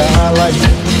the highlight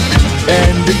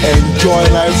and enjoy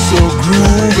life. So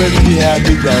groove and be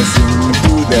happy dancing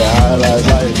to the highlight,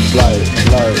 life.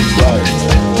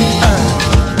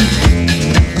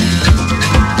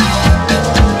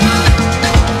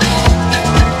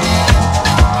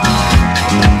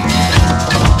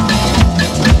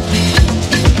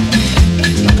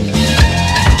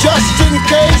 In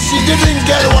case you didn't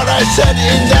get what I said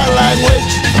in that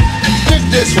language, pick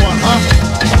this one, huh?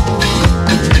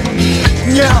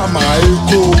 Nyama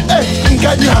eko,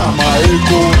 nka nyama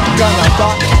eko, kanaba,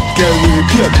 kewe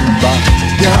piedumba.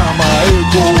 Nyama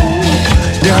eko,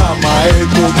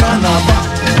 kanaba,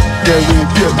 kewe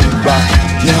piedumba.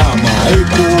 Nyama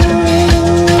eko.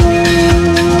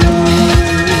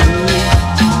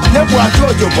 Nebwa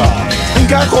jojoba,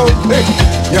 nka ko,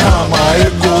 nyama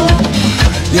eko.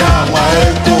 Nyama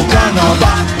eko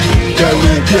kanaba,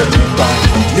 kewe piedumba.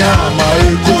 Nyama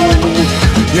eko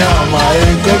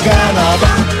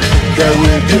kanaba,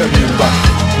 kewe piedumba.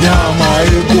 Nyama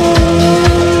eko.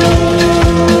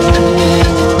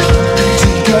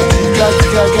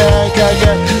 Tika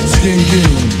ga,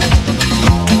 singing.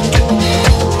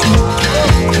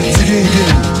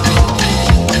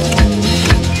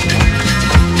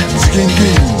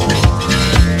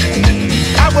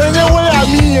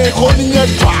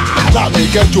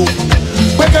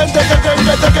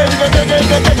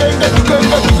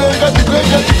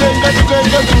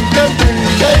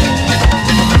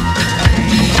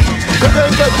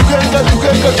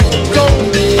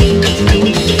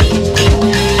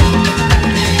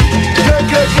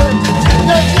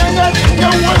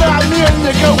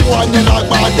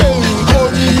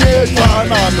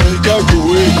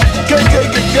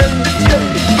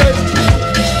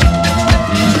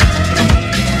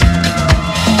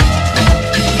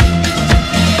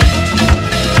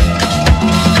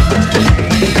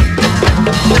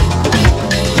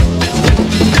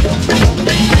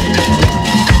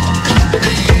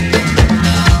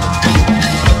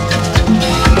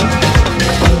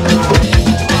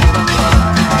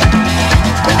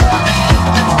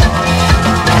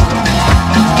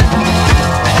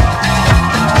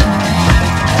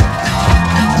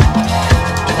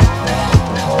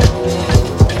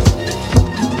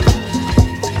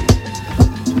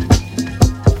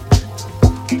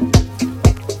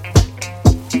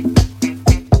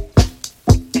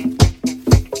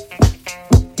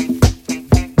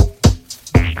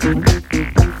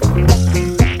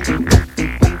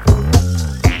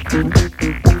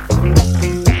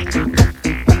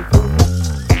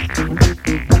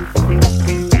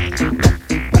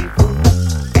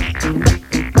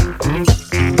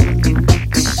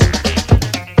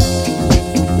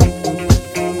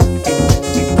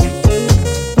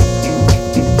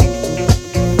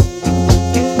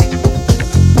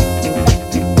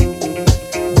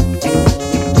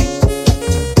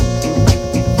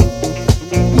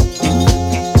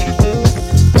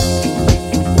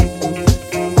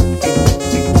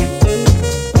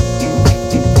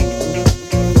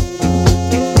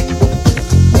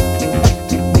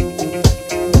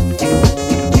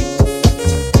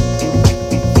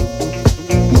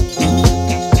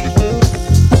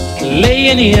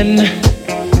 laying in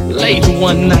late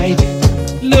one night,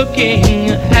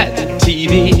 looking at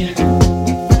TV.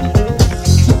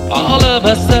 All of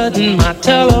a sudden my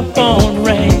telephone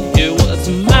rang. It was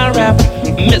my rap,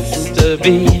 Mr.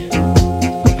 B.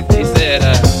 He said,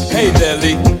 hey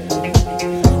Lily,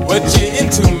 what you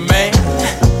into, man?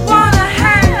 Wanna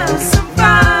have some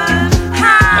fun,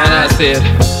 And I said,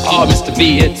 oh Mr.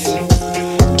 B, it's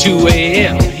 2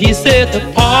 a.m. He said, the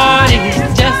party's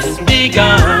just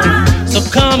begun, so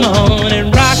come on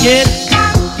and rock it,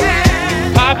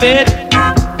 pop it,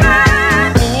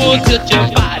 pull to your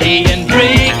body and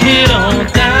break it on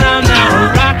down.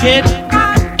 Now rock it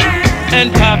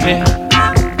and pop it,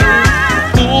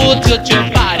 pull to your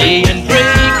body and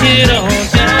break it on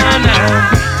down now.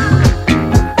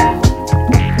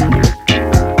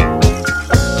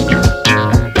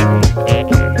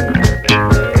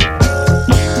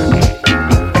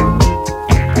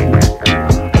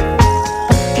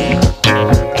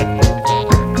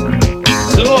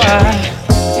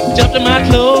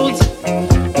 Clothes,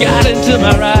 got into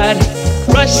my ride,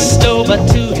 rushed over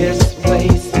to his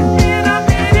place.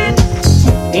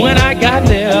 When I got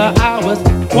there, I was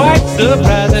quite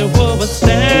surprised at what was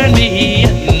staring me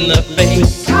in the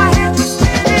face.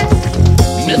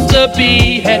 Mr.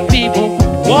 B had people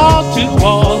wall to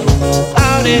wall,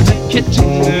 out in the kitchen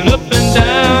and up and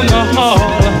down the hall.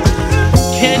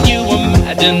 Can you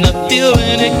imagine the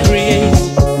feeling it creates?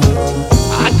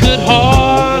 I could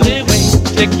hardly wait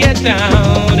to get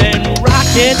down and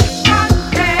rock it,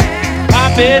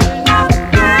 pop it,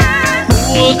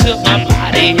 pull to my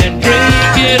body and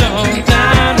break it on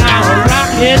down. Now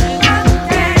rock it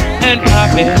and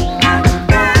pop it,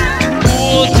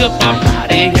 pull to my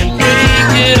body and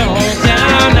break it on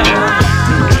down now.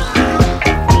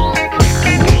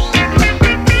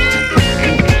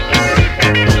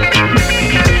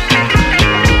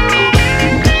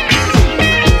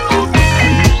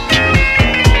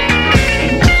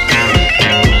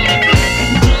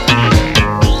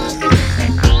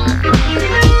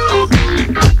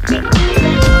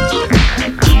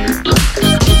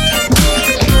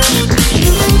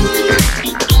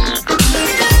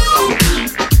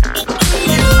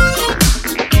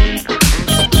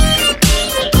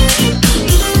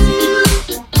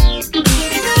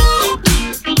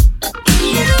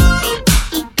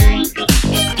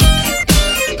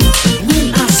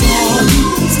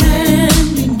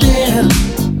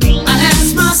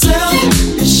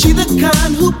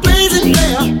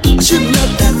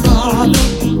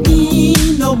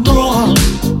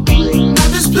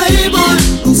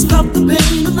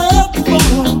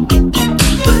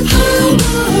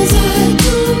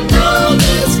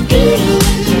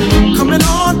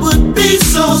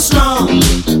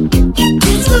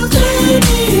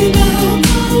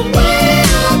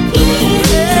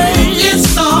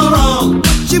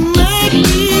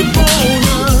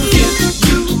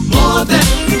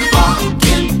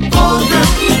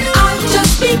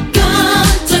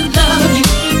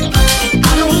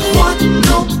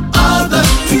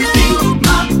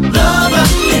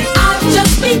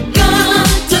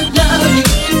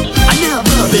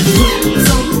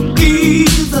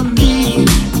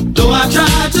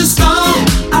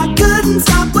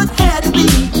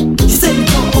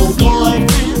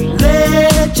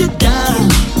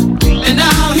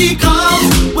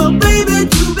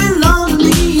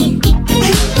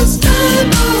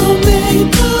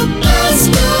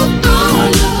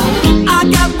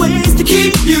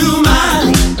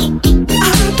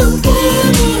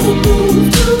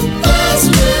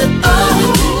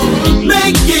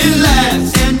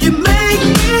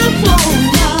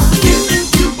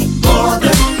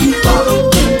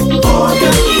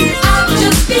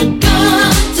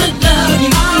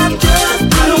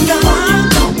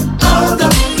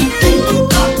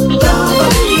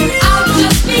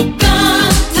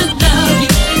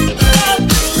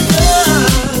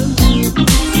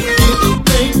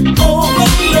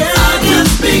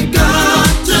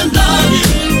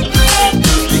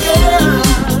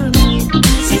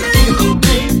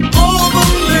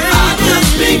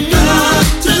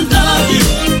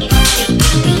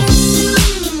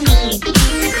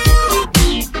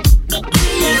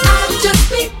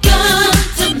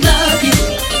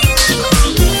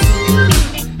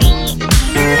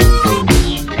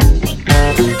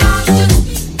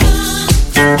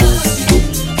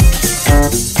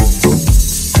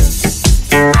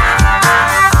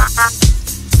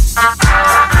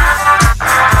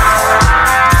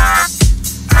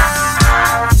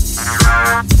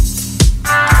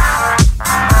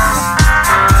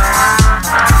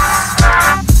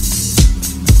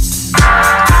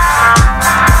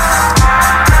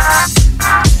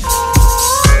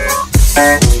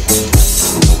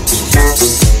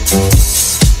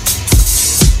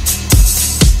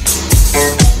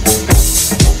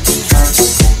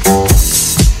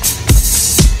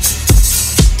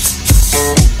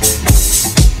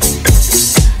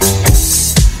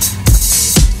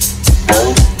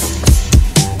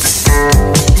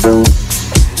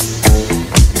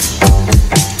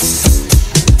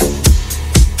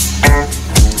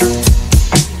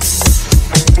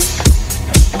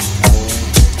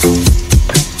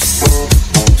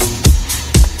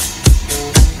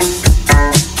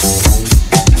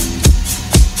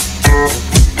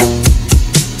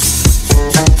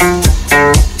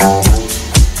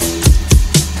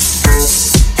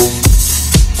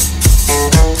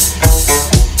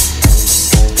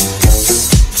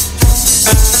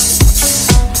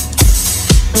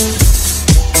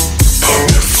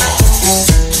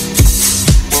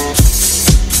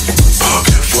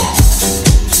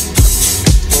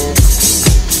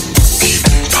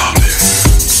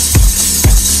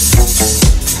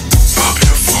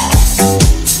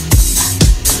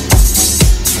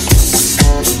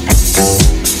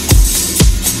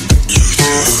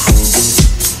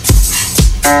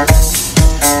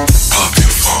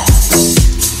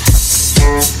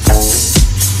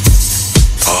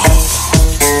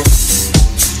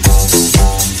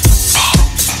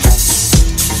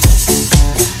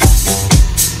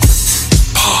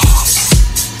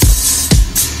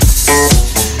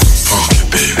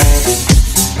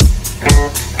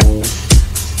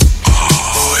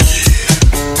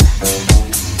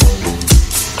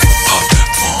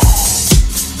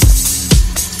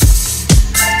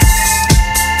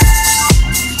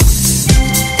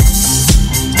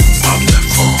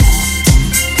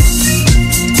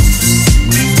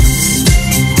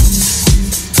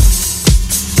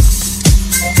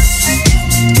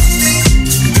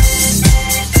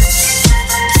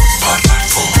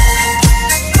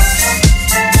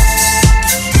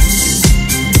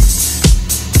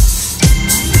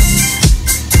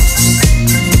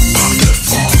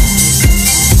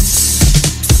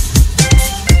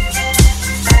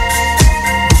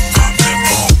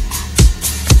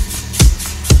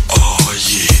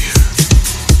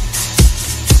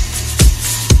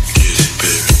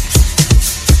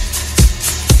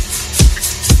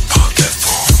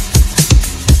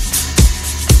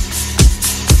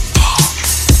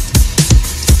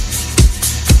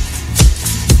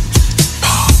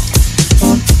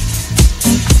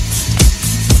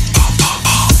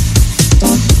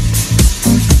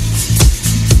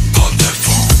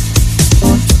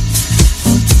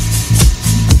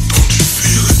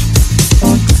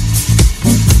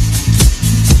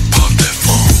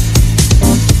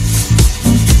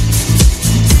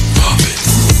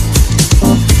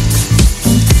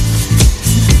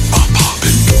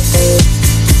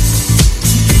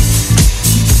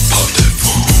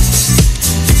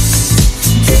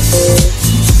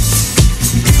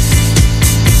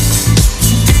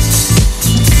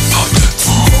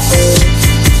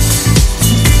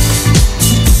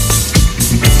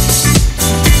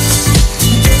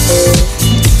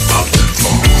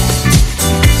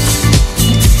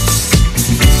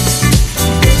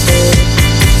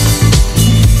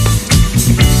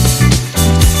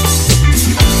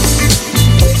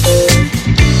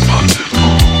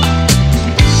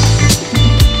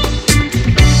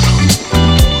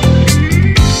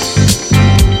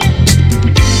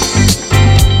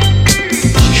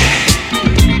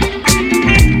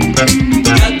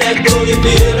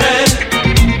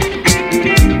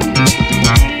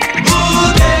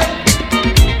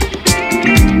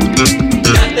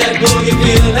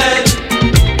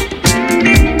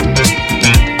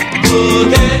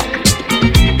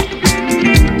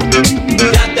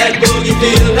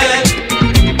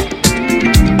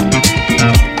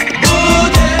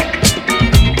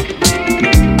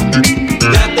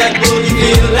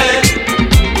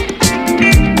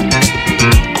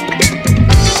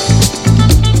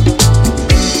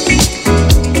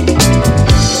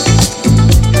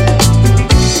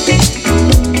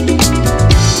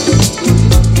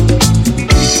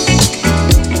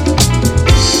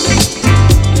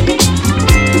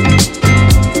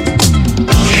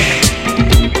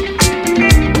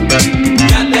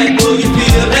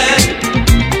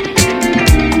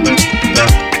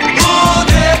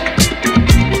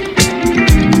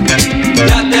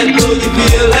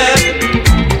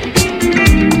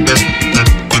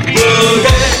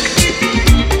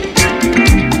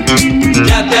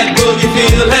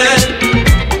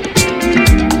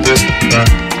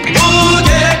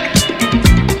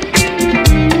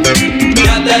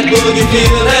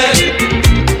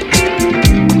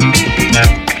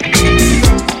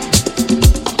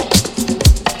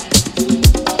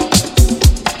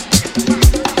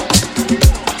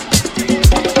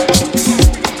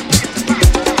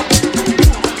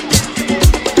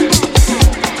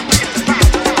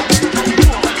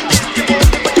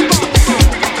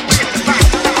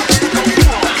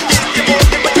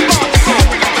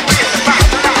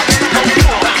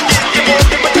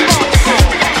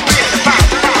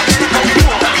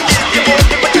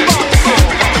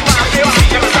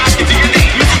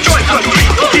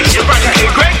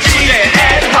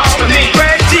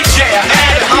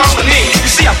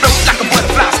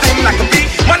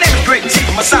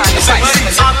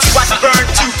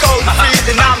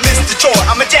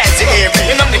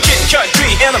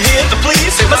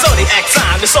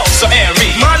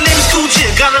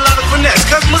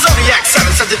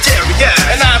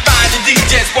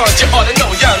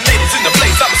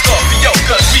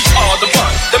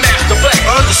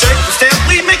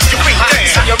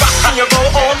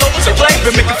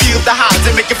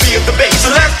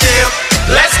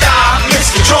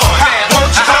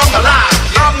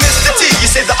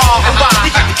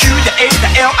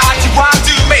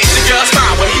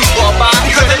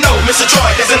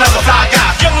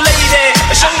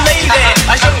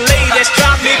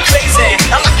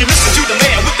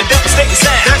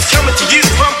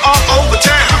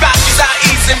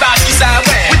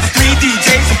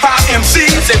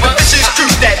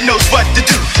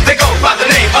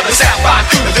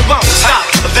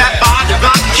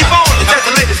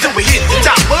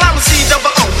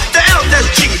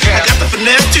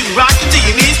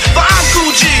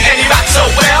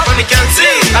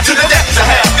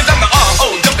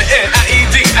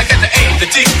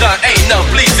 enough,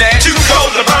 please, and too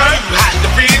cold to burn, hot to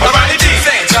breathe, around the deep,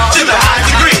 to the high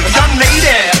degree.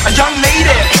 A young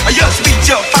lady, you're sweet,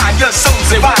 you're fine, you're so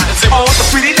divine. All the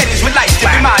pretty ladies would like to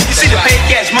be mine. You see the paid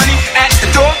cash money at the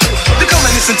door? They come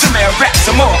and listen to me and rap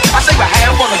some more. I say I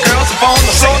have all the girls up on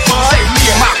the floor. Say me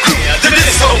and my crew, the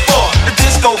disco for. The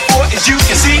disco for, as you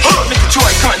can see, Mr.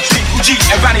 Troy Country, Fuji,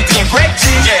 and Ronnie D and Greg G.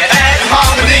 Yeah, and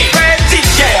harmony. Greg D,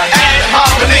 yeah, and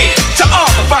harmony. To all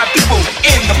the fine people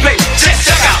in the place, just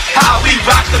check out how we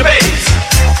rock the bass.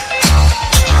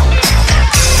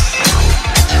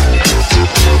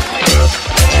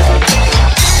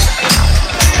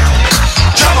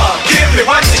 Drummer, give me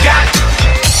what you got.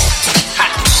 Ha,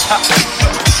 ha.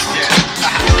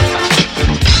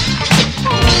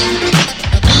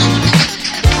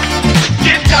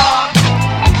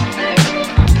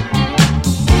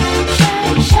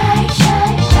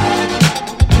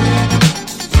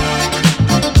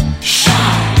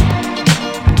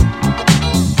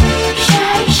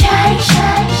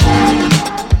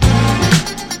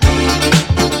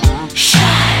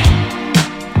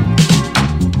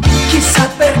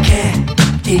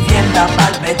 Da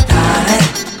balbettare,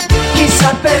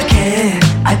 chissà perché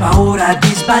hai paura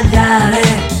di sbagliare.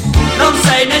 Non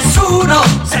sei nessuno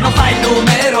se non fai il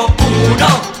numero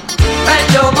uno.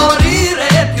 Meglio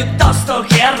morire piuttosto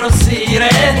che arrossire.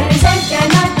 Per esempio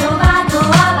hai provato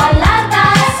a ballare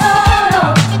da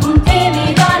solo, un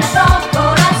timido anatocco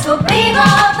al suo primo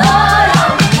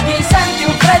volo. Ti senti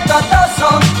un freddo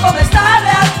addosso come stare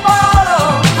al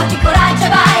polo. Fatti coraggio,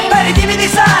 vai, per i timidi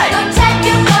sai, non c'è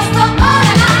più posto oramai.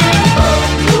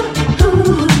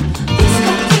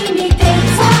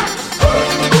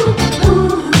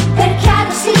 Perché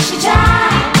arrossisci già.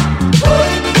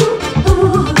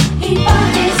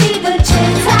 Ipotesi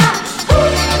dolcezza.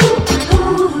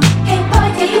 Che poi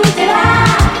ti aiuterà.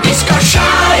 Disco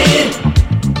Shine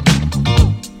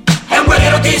è un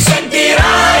guerriero, ti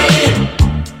sentirai.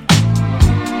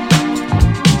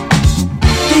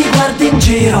 Ti guardi in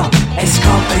giro e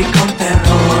scopri con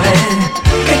terrore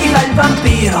che ti fa il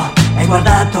vampiro, hai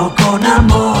guardato con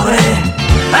amore.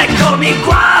 Eccomi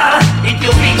qua, il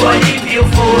più figo e il più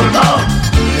furbo.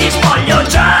 Ti spoglio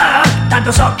già,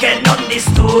 tanto so che non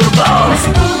disturbo. Ma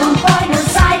se tu non puoi, non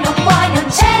sai, non puoi, non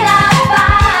ce la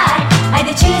fai. Hai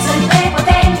deciso il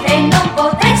prepotente, non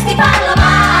potresti farlo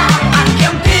mai. Anche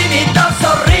un timido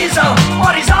sorriso può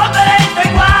risolvere i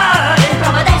tuoi guai.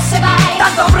 Prova adesso e vai,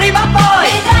 tanto prima o poi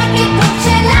vedrai che tu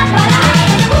ce la farai.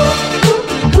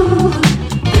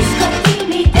 Disco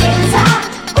timidezza.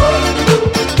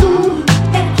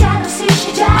 Perché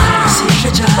arrossisci già.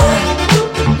 Arrossisci già.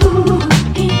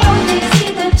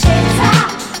 Ipotesi dolcezza.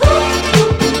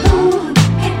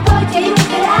 Che poi ti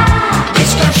aiuterà.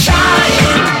 Disco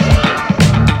Shine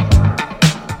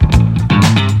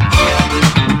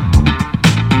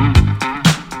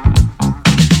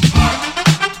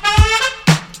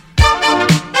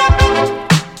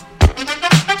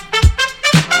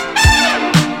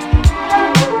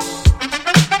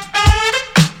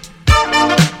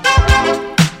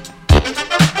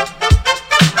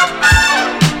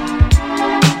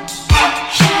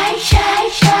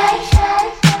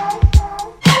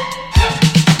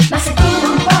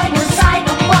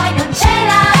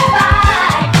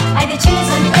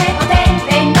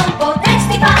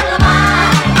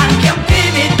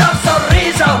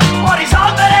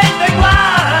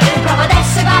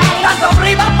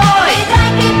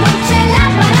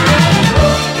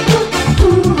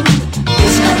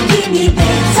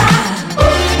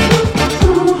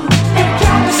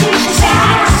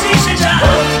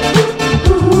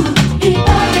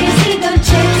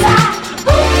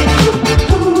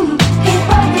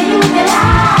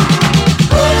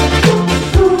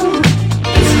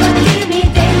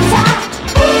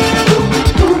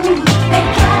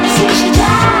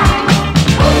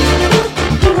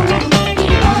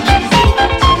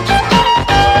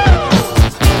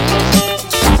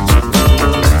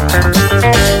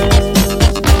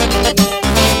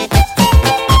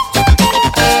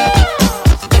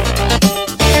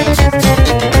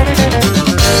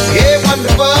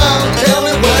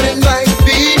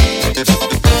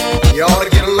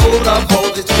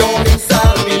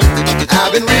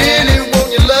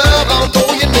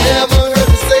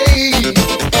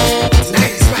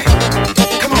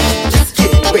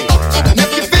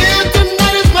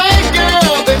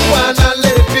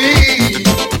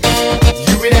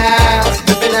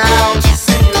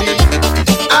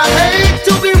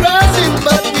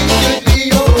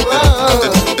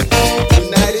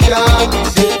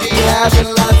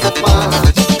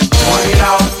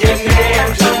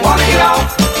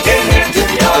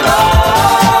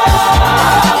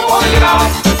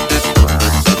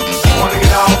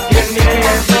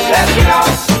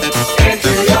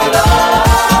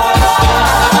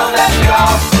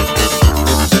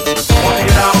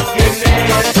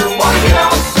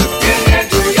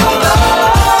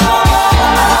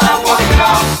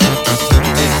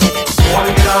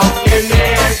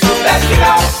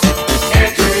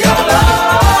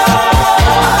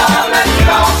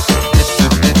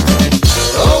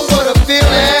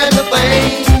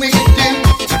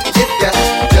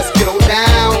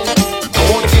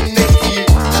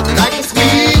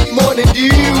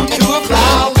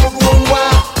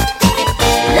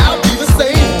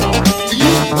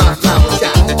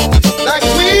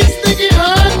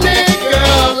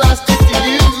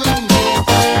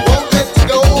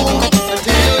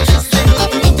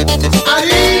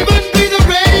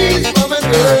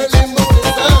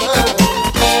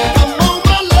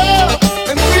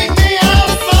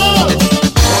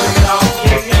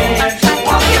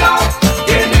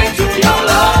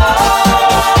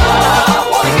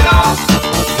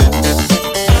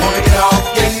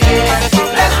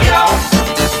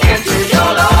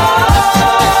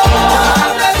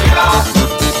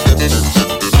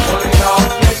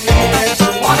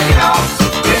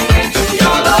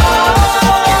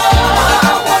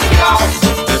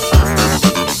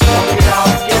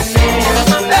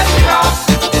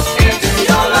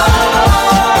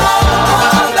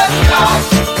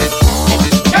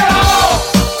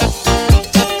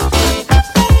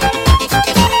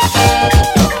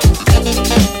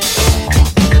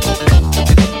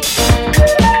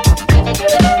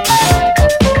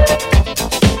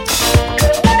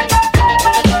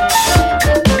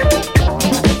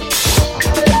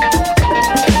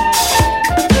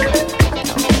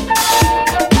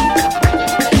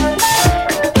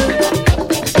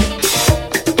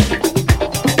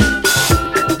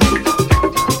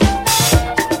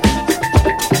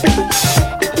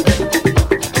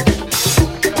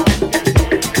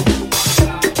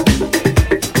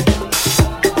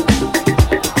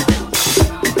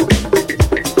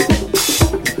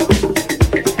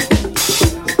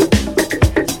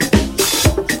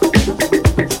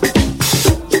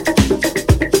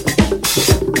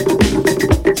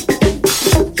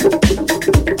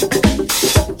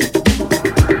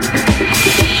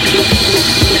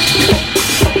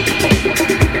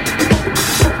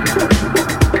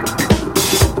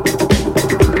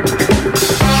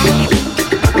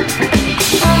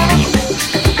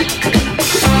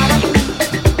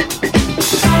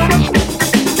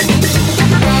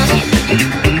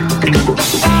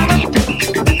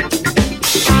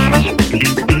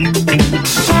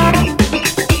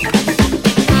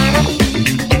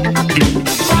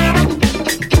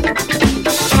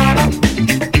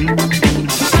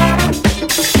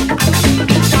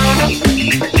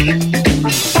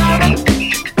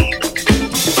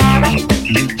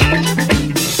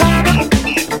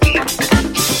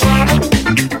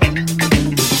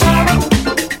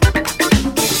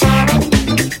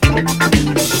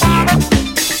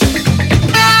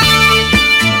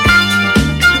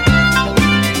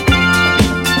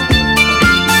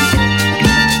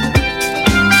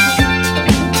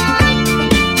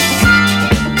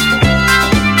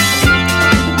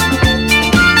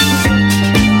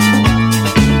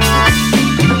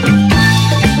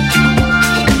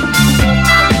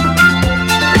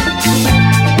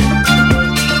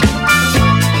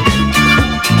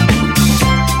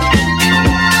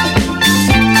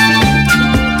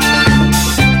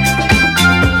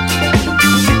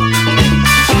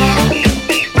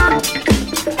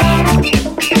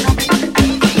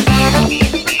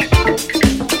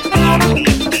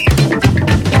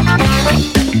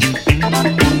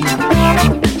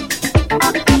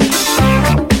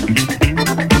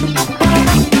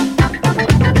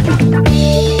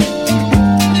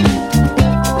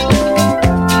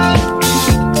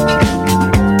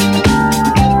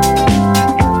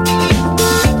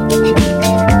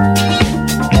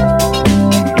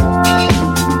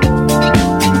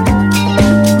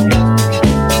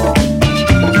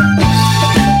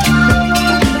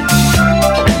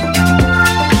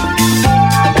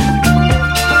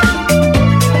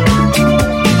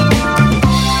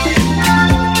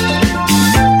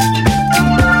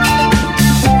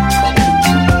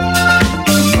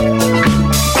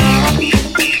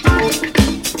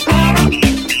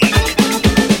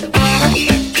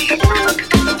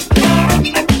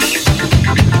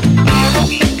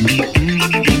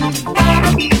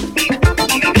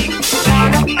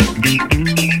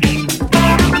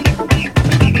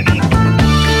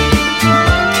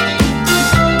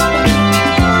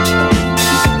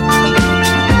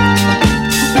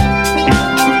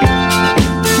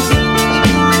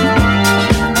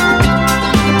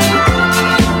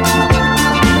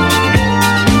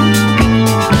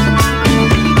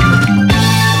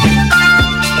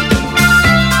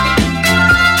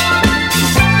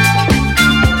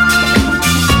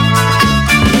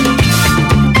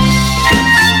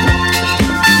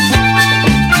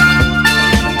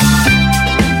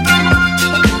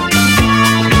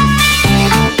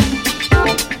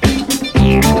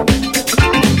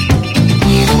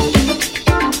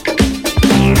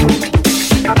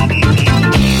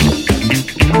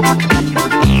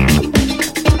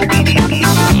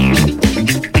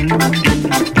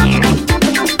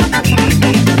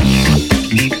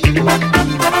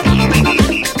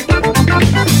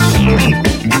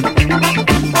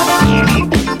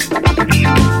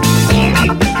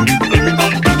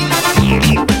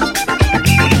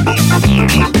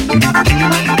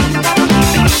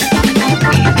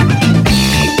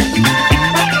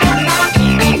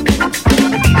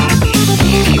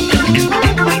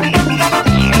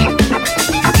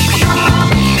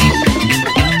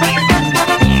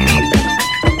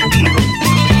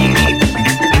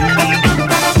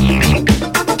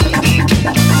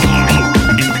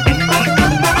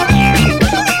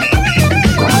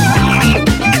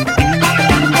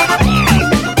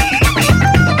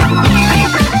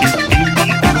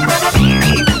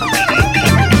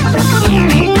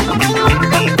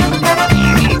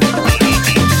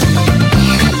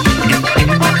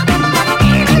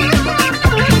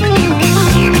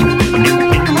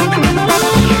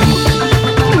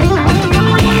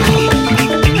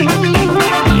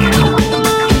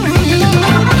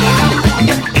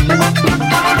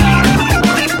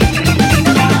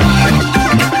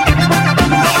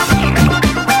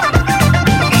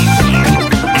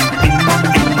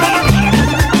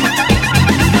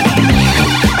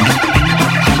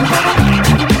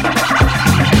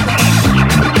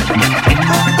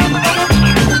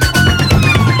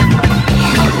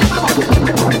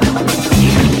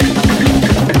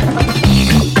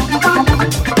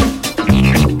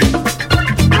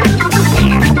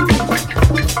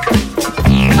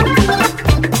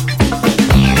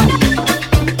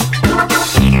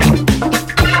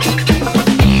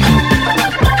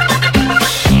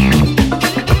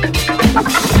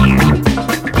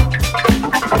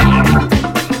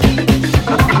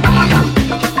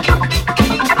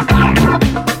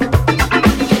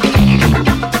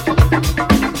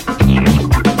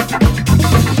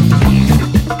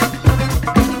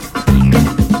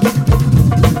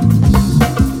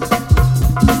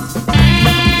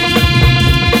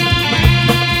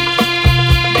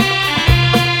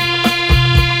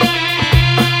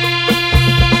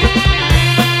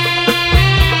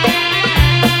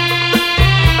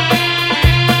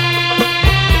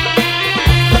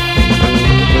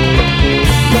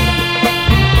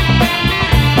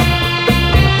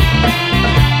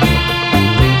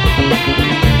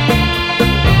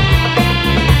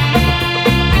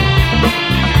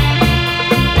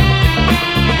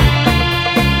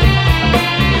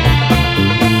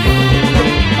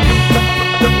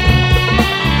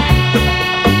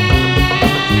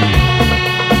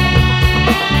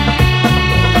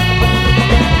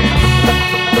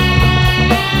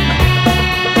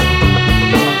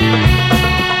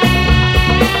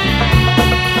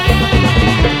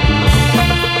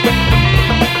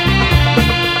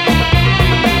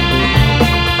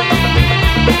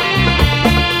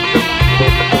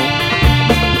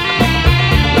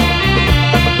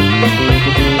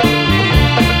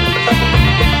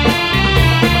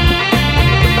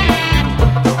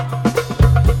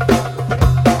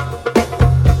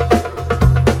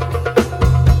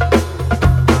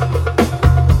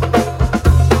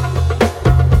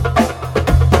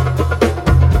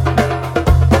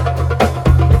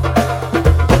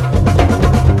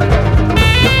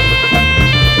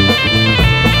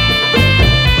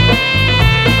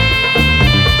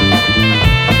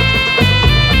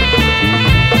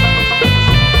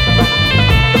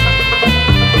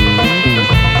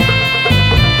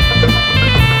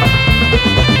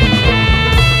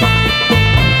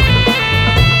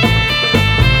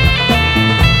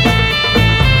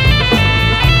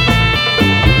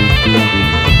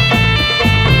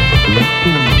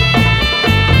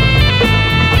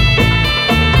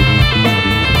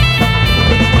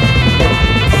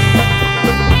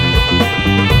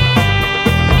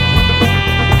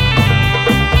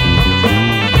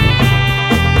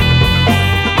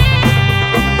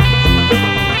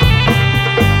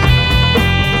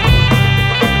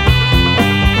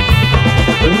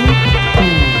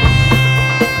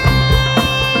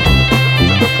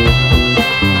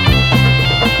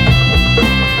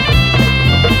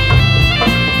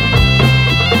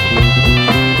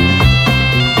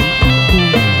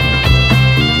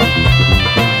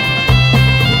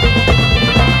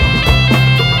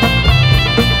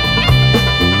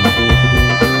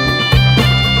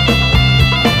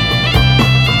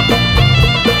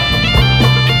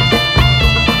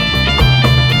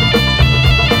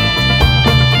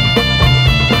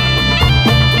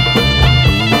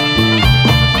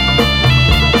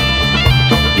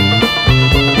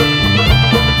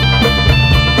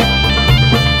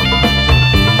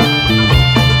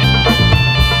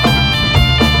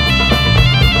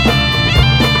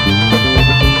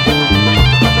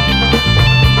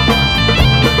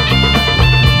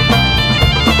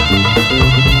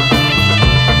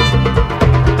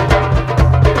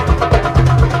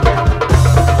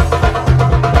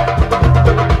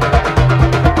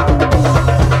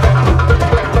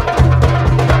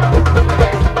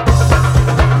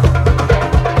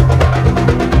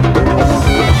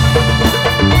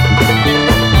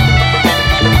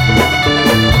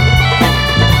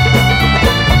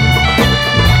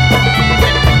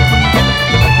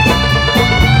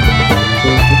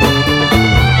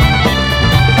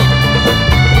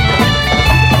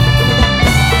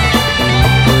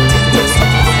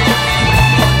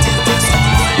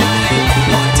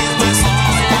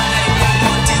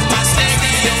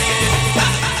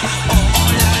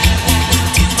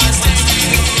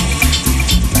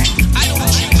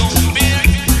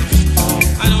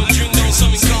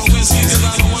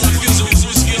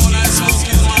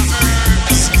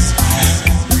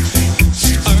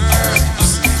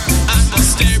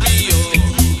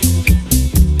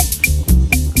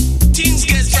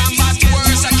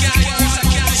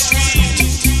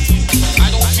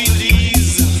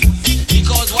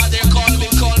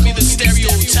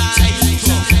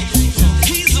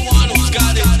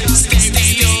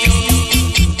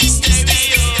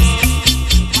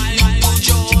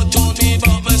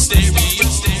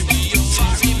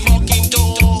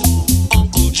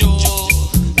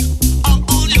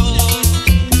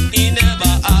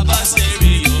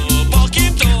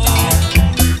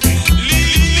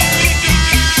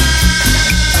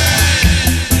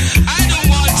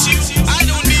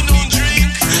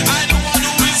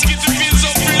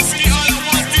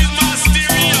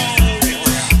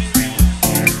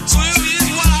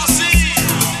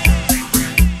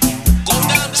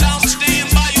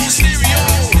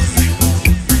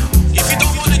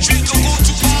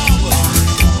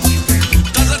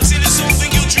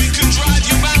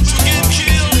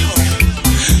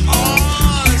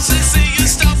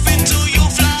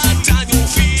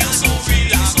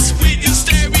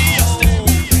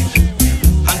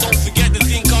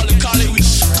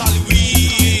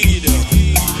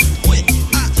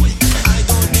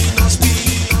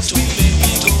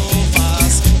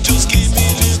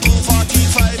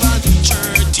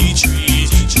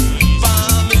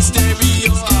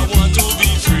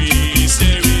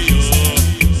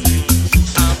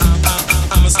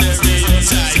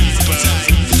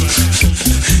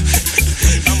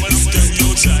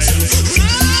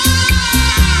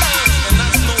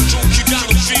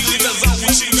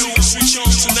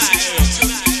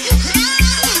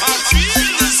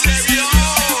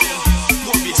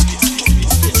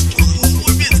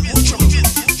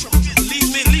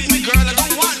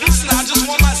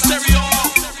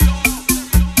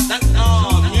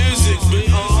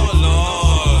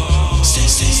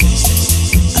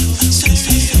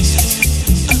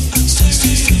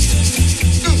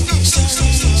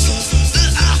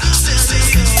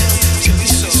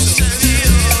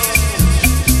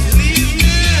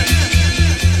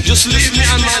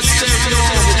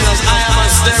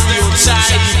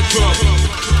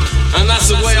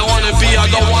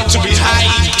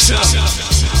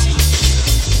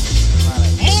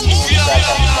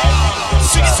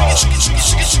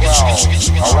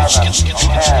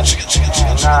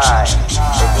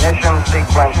Ignition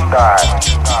sequence start.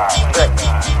 6,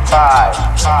 5,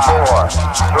 4,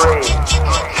 3,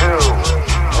 2,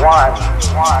 1,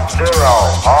 0.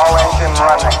 All engine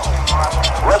running.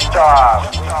 Liftoff.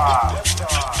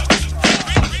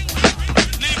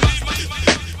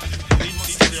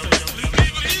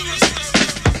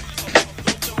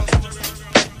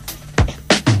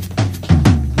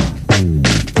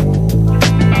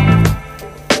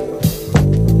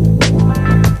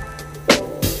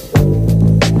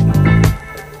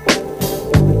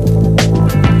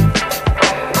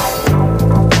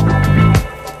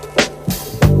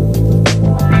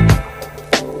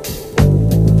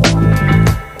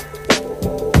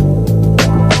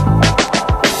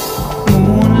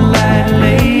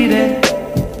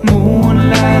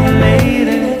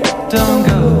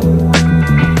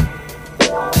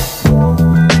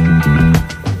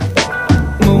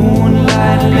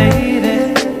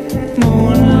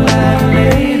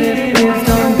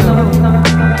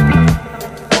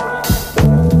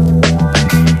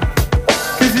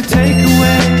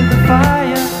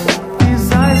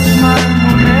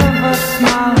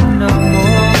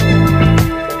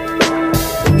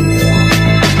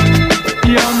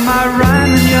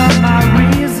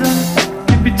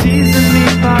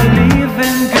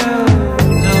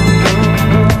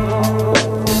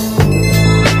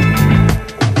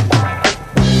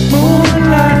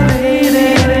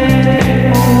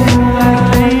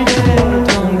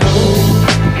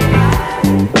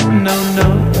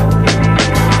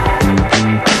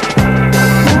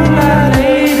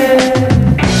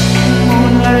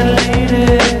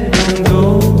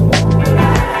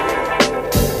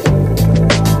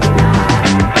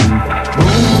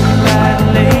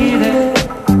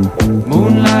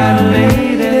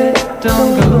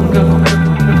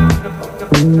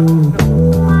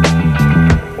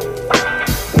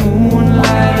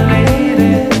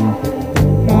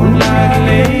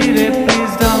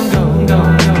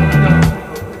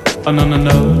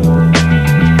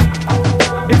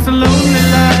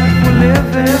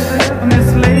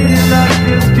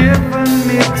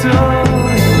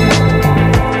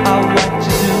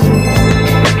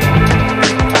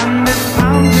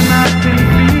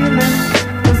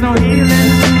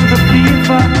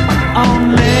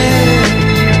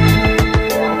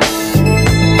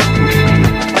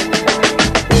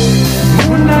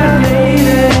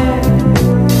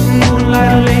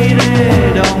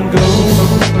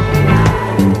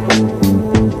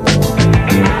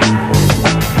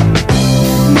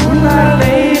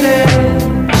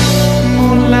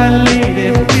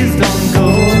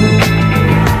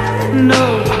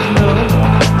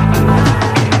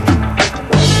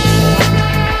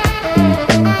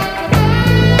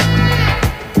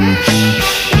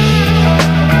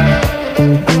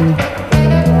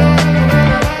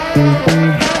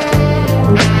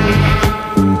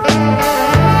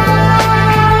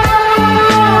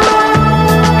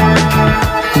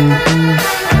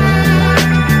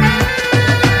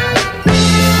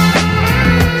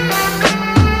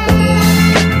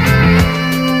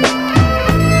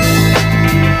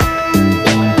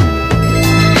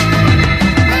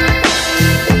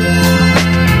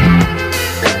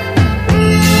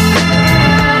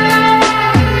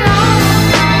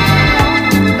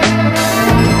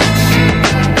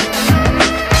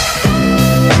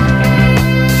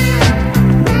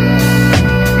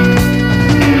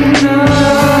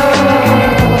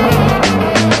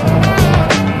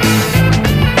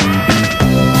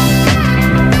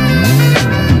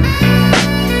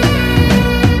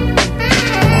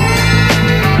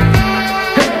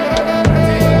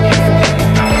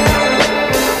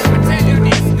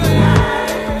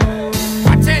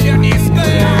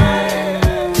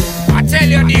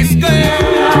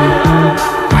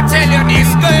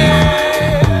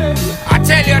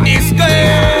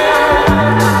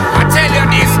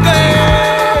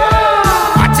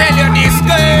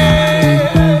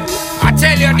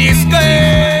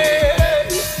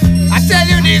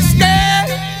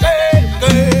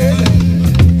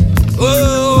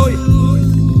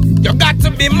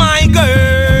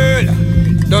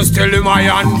 Just tell him I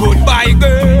am goodbye,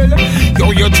 girl.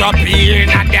 Yo, you drop in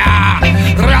a da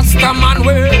Rasta man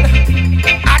world.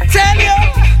 I tell you,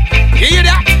 hear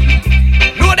that?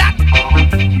 Know that?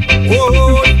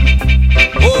 Oh,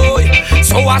 oh.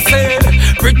 So I say,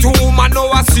 pretty woman, now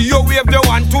I see you wave the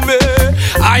one to me.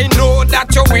 I know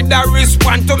that you with a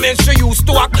respond to me. She used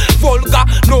to act vulgar,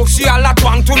 no she all a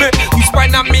twang to me. Whisper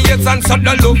in my ears and said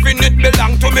the loving it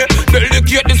belong to me.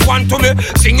 Dedicate this one to me,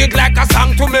 sing it like a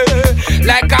song to me,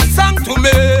 like a song to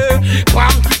me.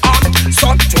 Bam,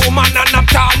 so two man and a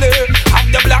tally. Have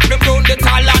the black, the brown, the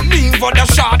tall and me for the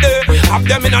shawty. Have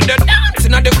them in the dance,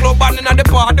 in the club and in the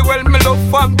party. Well, me love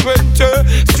from 20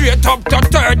 straight up to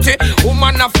 30.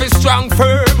 Woman have a strong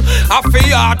firm. I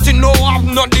feel heart, you know have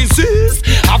no disease.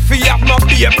 I feel have no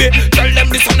baby. Tell them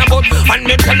this on about, and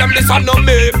me tell them this on no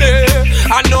maybe.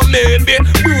 I know maybe.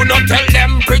 Do not tell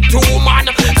them pretty woman.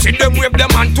 See them wave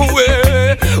them hand to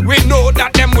it. We know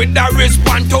that them with the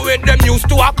respond to it. Them used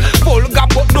to have vulgar,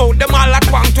 but now them all at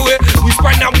one to it. We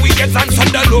spend our weekends and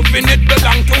some the love in it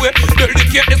belong to it.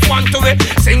 Dedicate this one to it.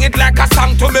 Sing it like a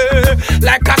song to me,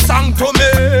 like a song to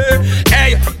me.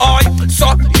 Hey, oi,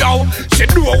 so yo, she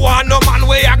do want no man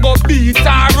where I go beat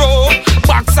her up,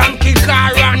 box and kick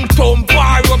her and thump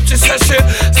her up. She says she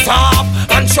soft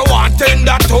and she want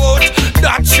tender touch.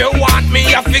 That she want me,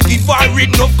 I fi give her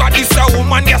enough. Cause this a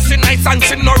woman, yeah, she nice and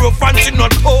she no rough and she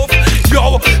not tough.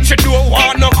 Yo, she do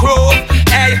want no crop.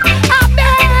 Hey,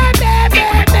 baby.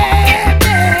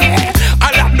 I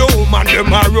like the woman,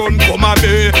 them a run come a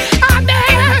me.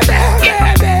 Baby.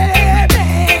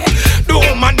 The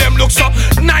woman, them look so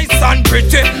nice and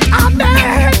pretty.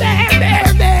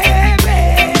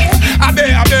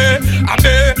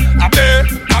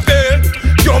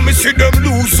 Yo, me see them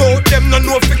lose out, them no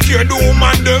know fi care the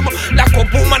woman them. Like a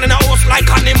woman in a house like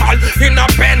animal in a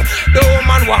pen. The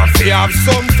woman want fi have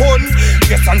some fun.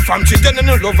 Yes, and from she didn't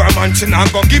love her man, she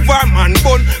not go give her man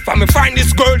fun. For me find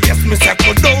this girl, yes, me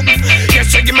settle down. Yes,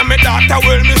 she give me my daughter,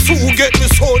 well, me soon get me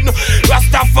son.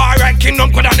 Rastafari kingdom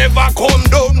coulda never come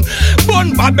down.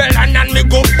 Bun Babylon and me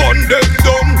go bun them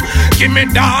down. Give me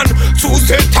down, so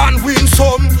Satan win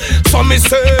some. So me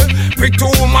say, pretty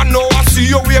woman, now I see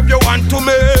you wave you want to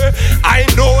me. I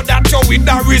know that you with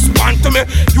the respond to me.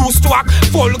 Used to act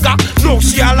vulgar, no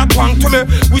she all a twang to me.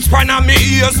 Whisper in me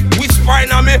ears, whisper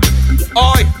in me.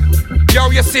 Oi,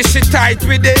 yo, you see she tight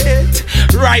with it,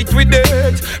 right with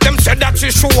it. Them said that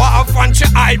she show off and she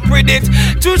hype with it.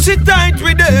 Too she tight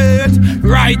with it,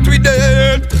 right with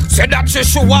it. Said that she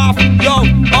show off, yo,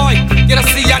 oi. You don't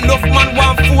see enough man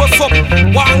want force up,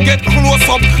 want get close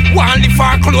up, want lift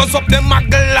her close up. Them a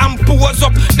glam pose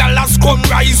up, dollars come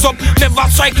rise up. Never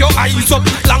strike your eyes up,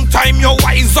 long time you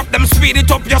wise up. Them speed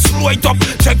it up, you slow it up.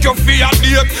 Check your fear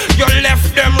date, you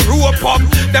left them rope up.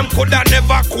 Them coulda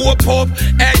never cope up.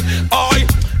 Hey, oi,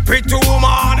 pretty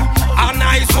woman, a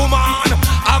nice woman,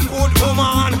 a good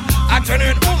woman, a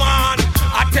genuine woman.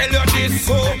 I tell you this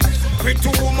so, pretty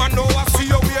woman, now I see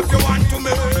you if you want to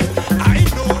me. I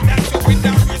know that you with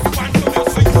that respond to me,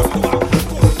 so you do a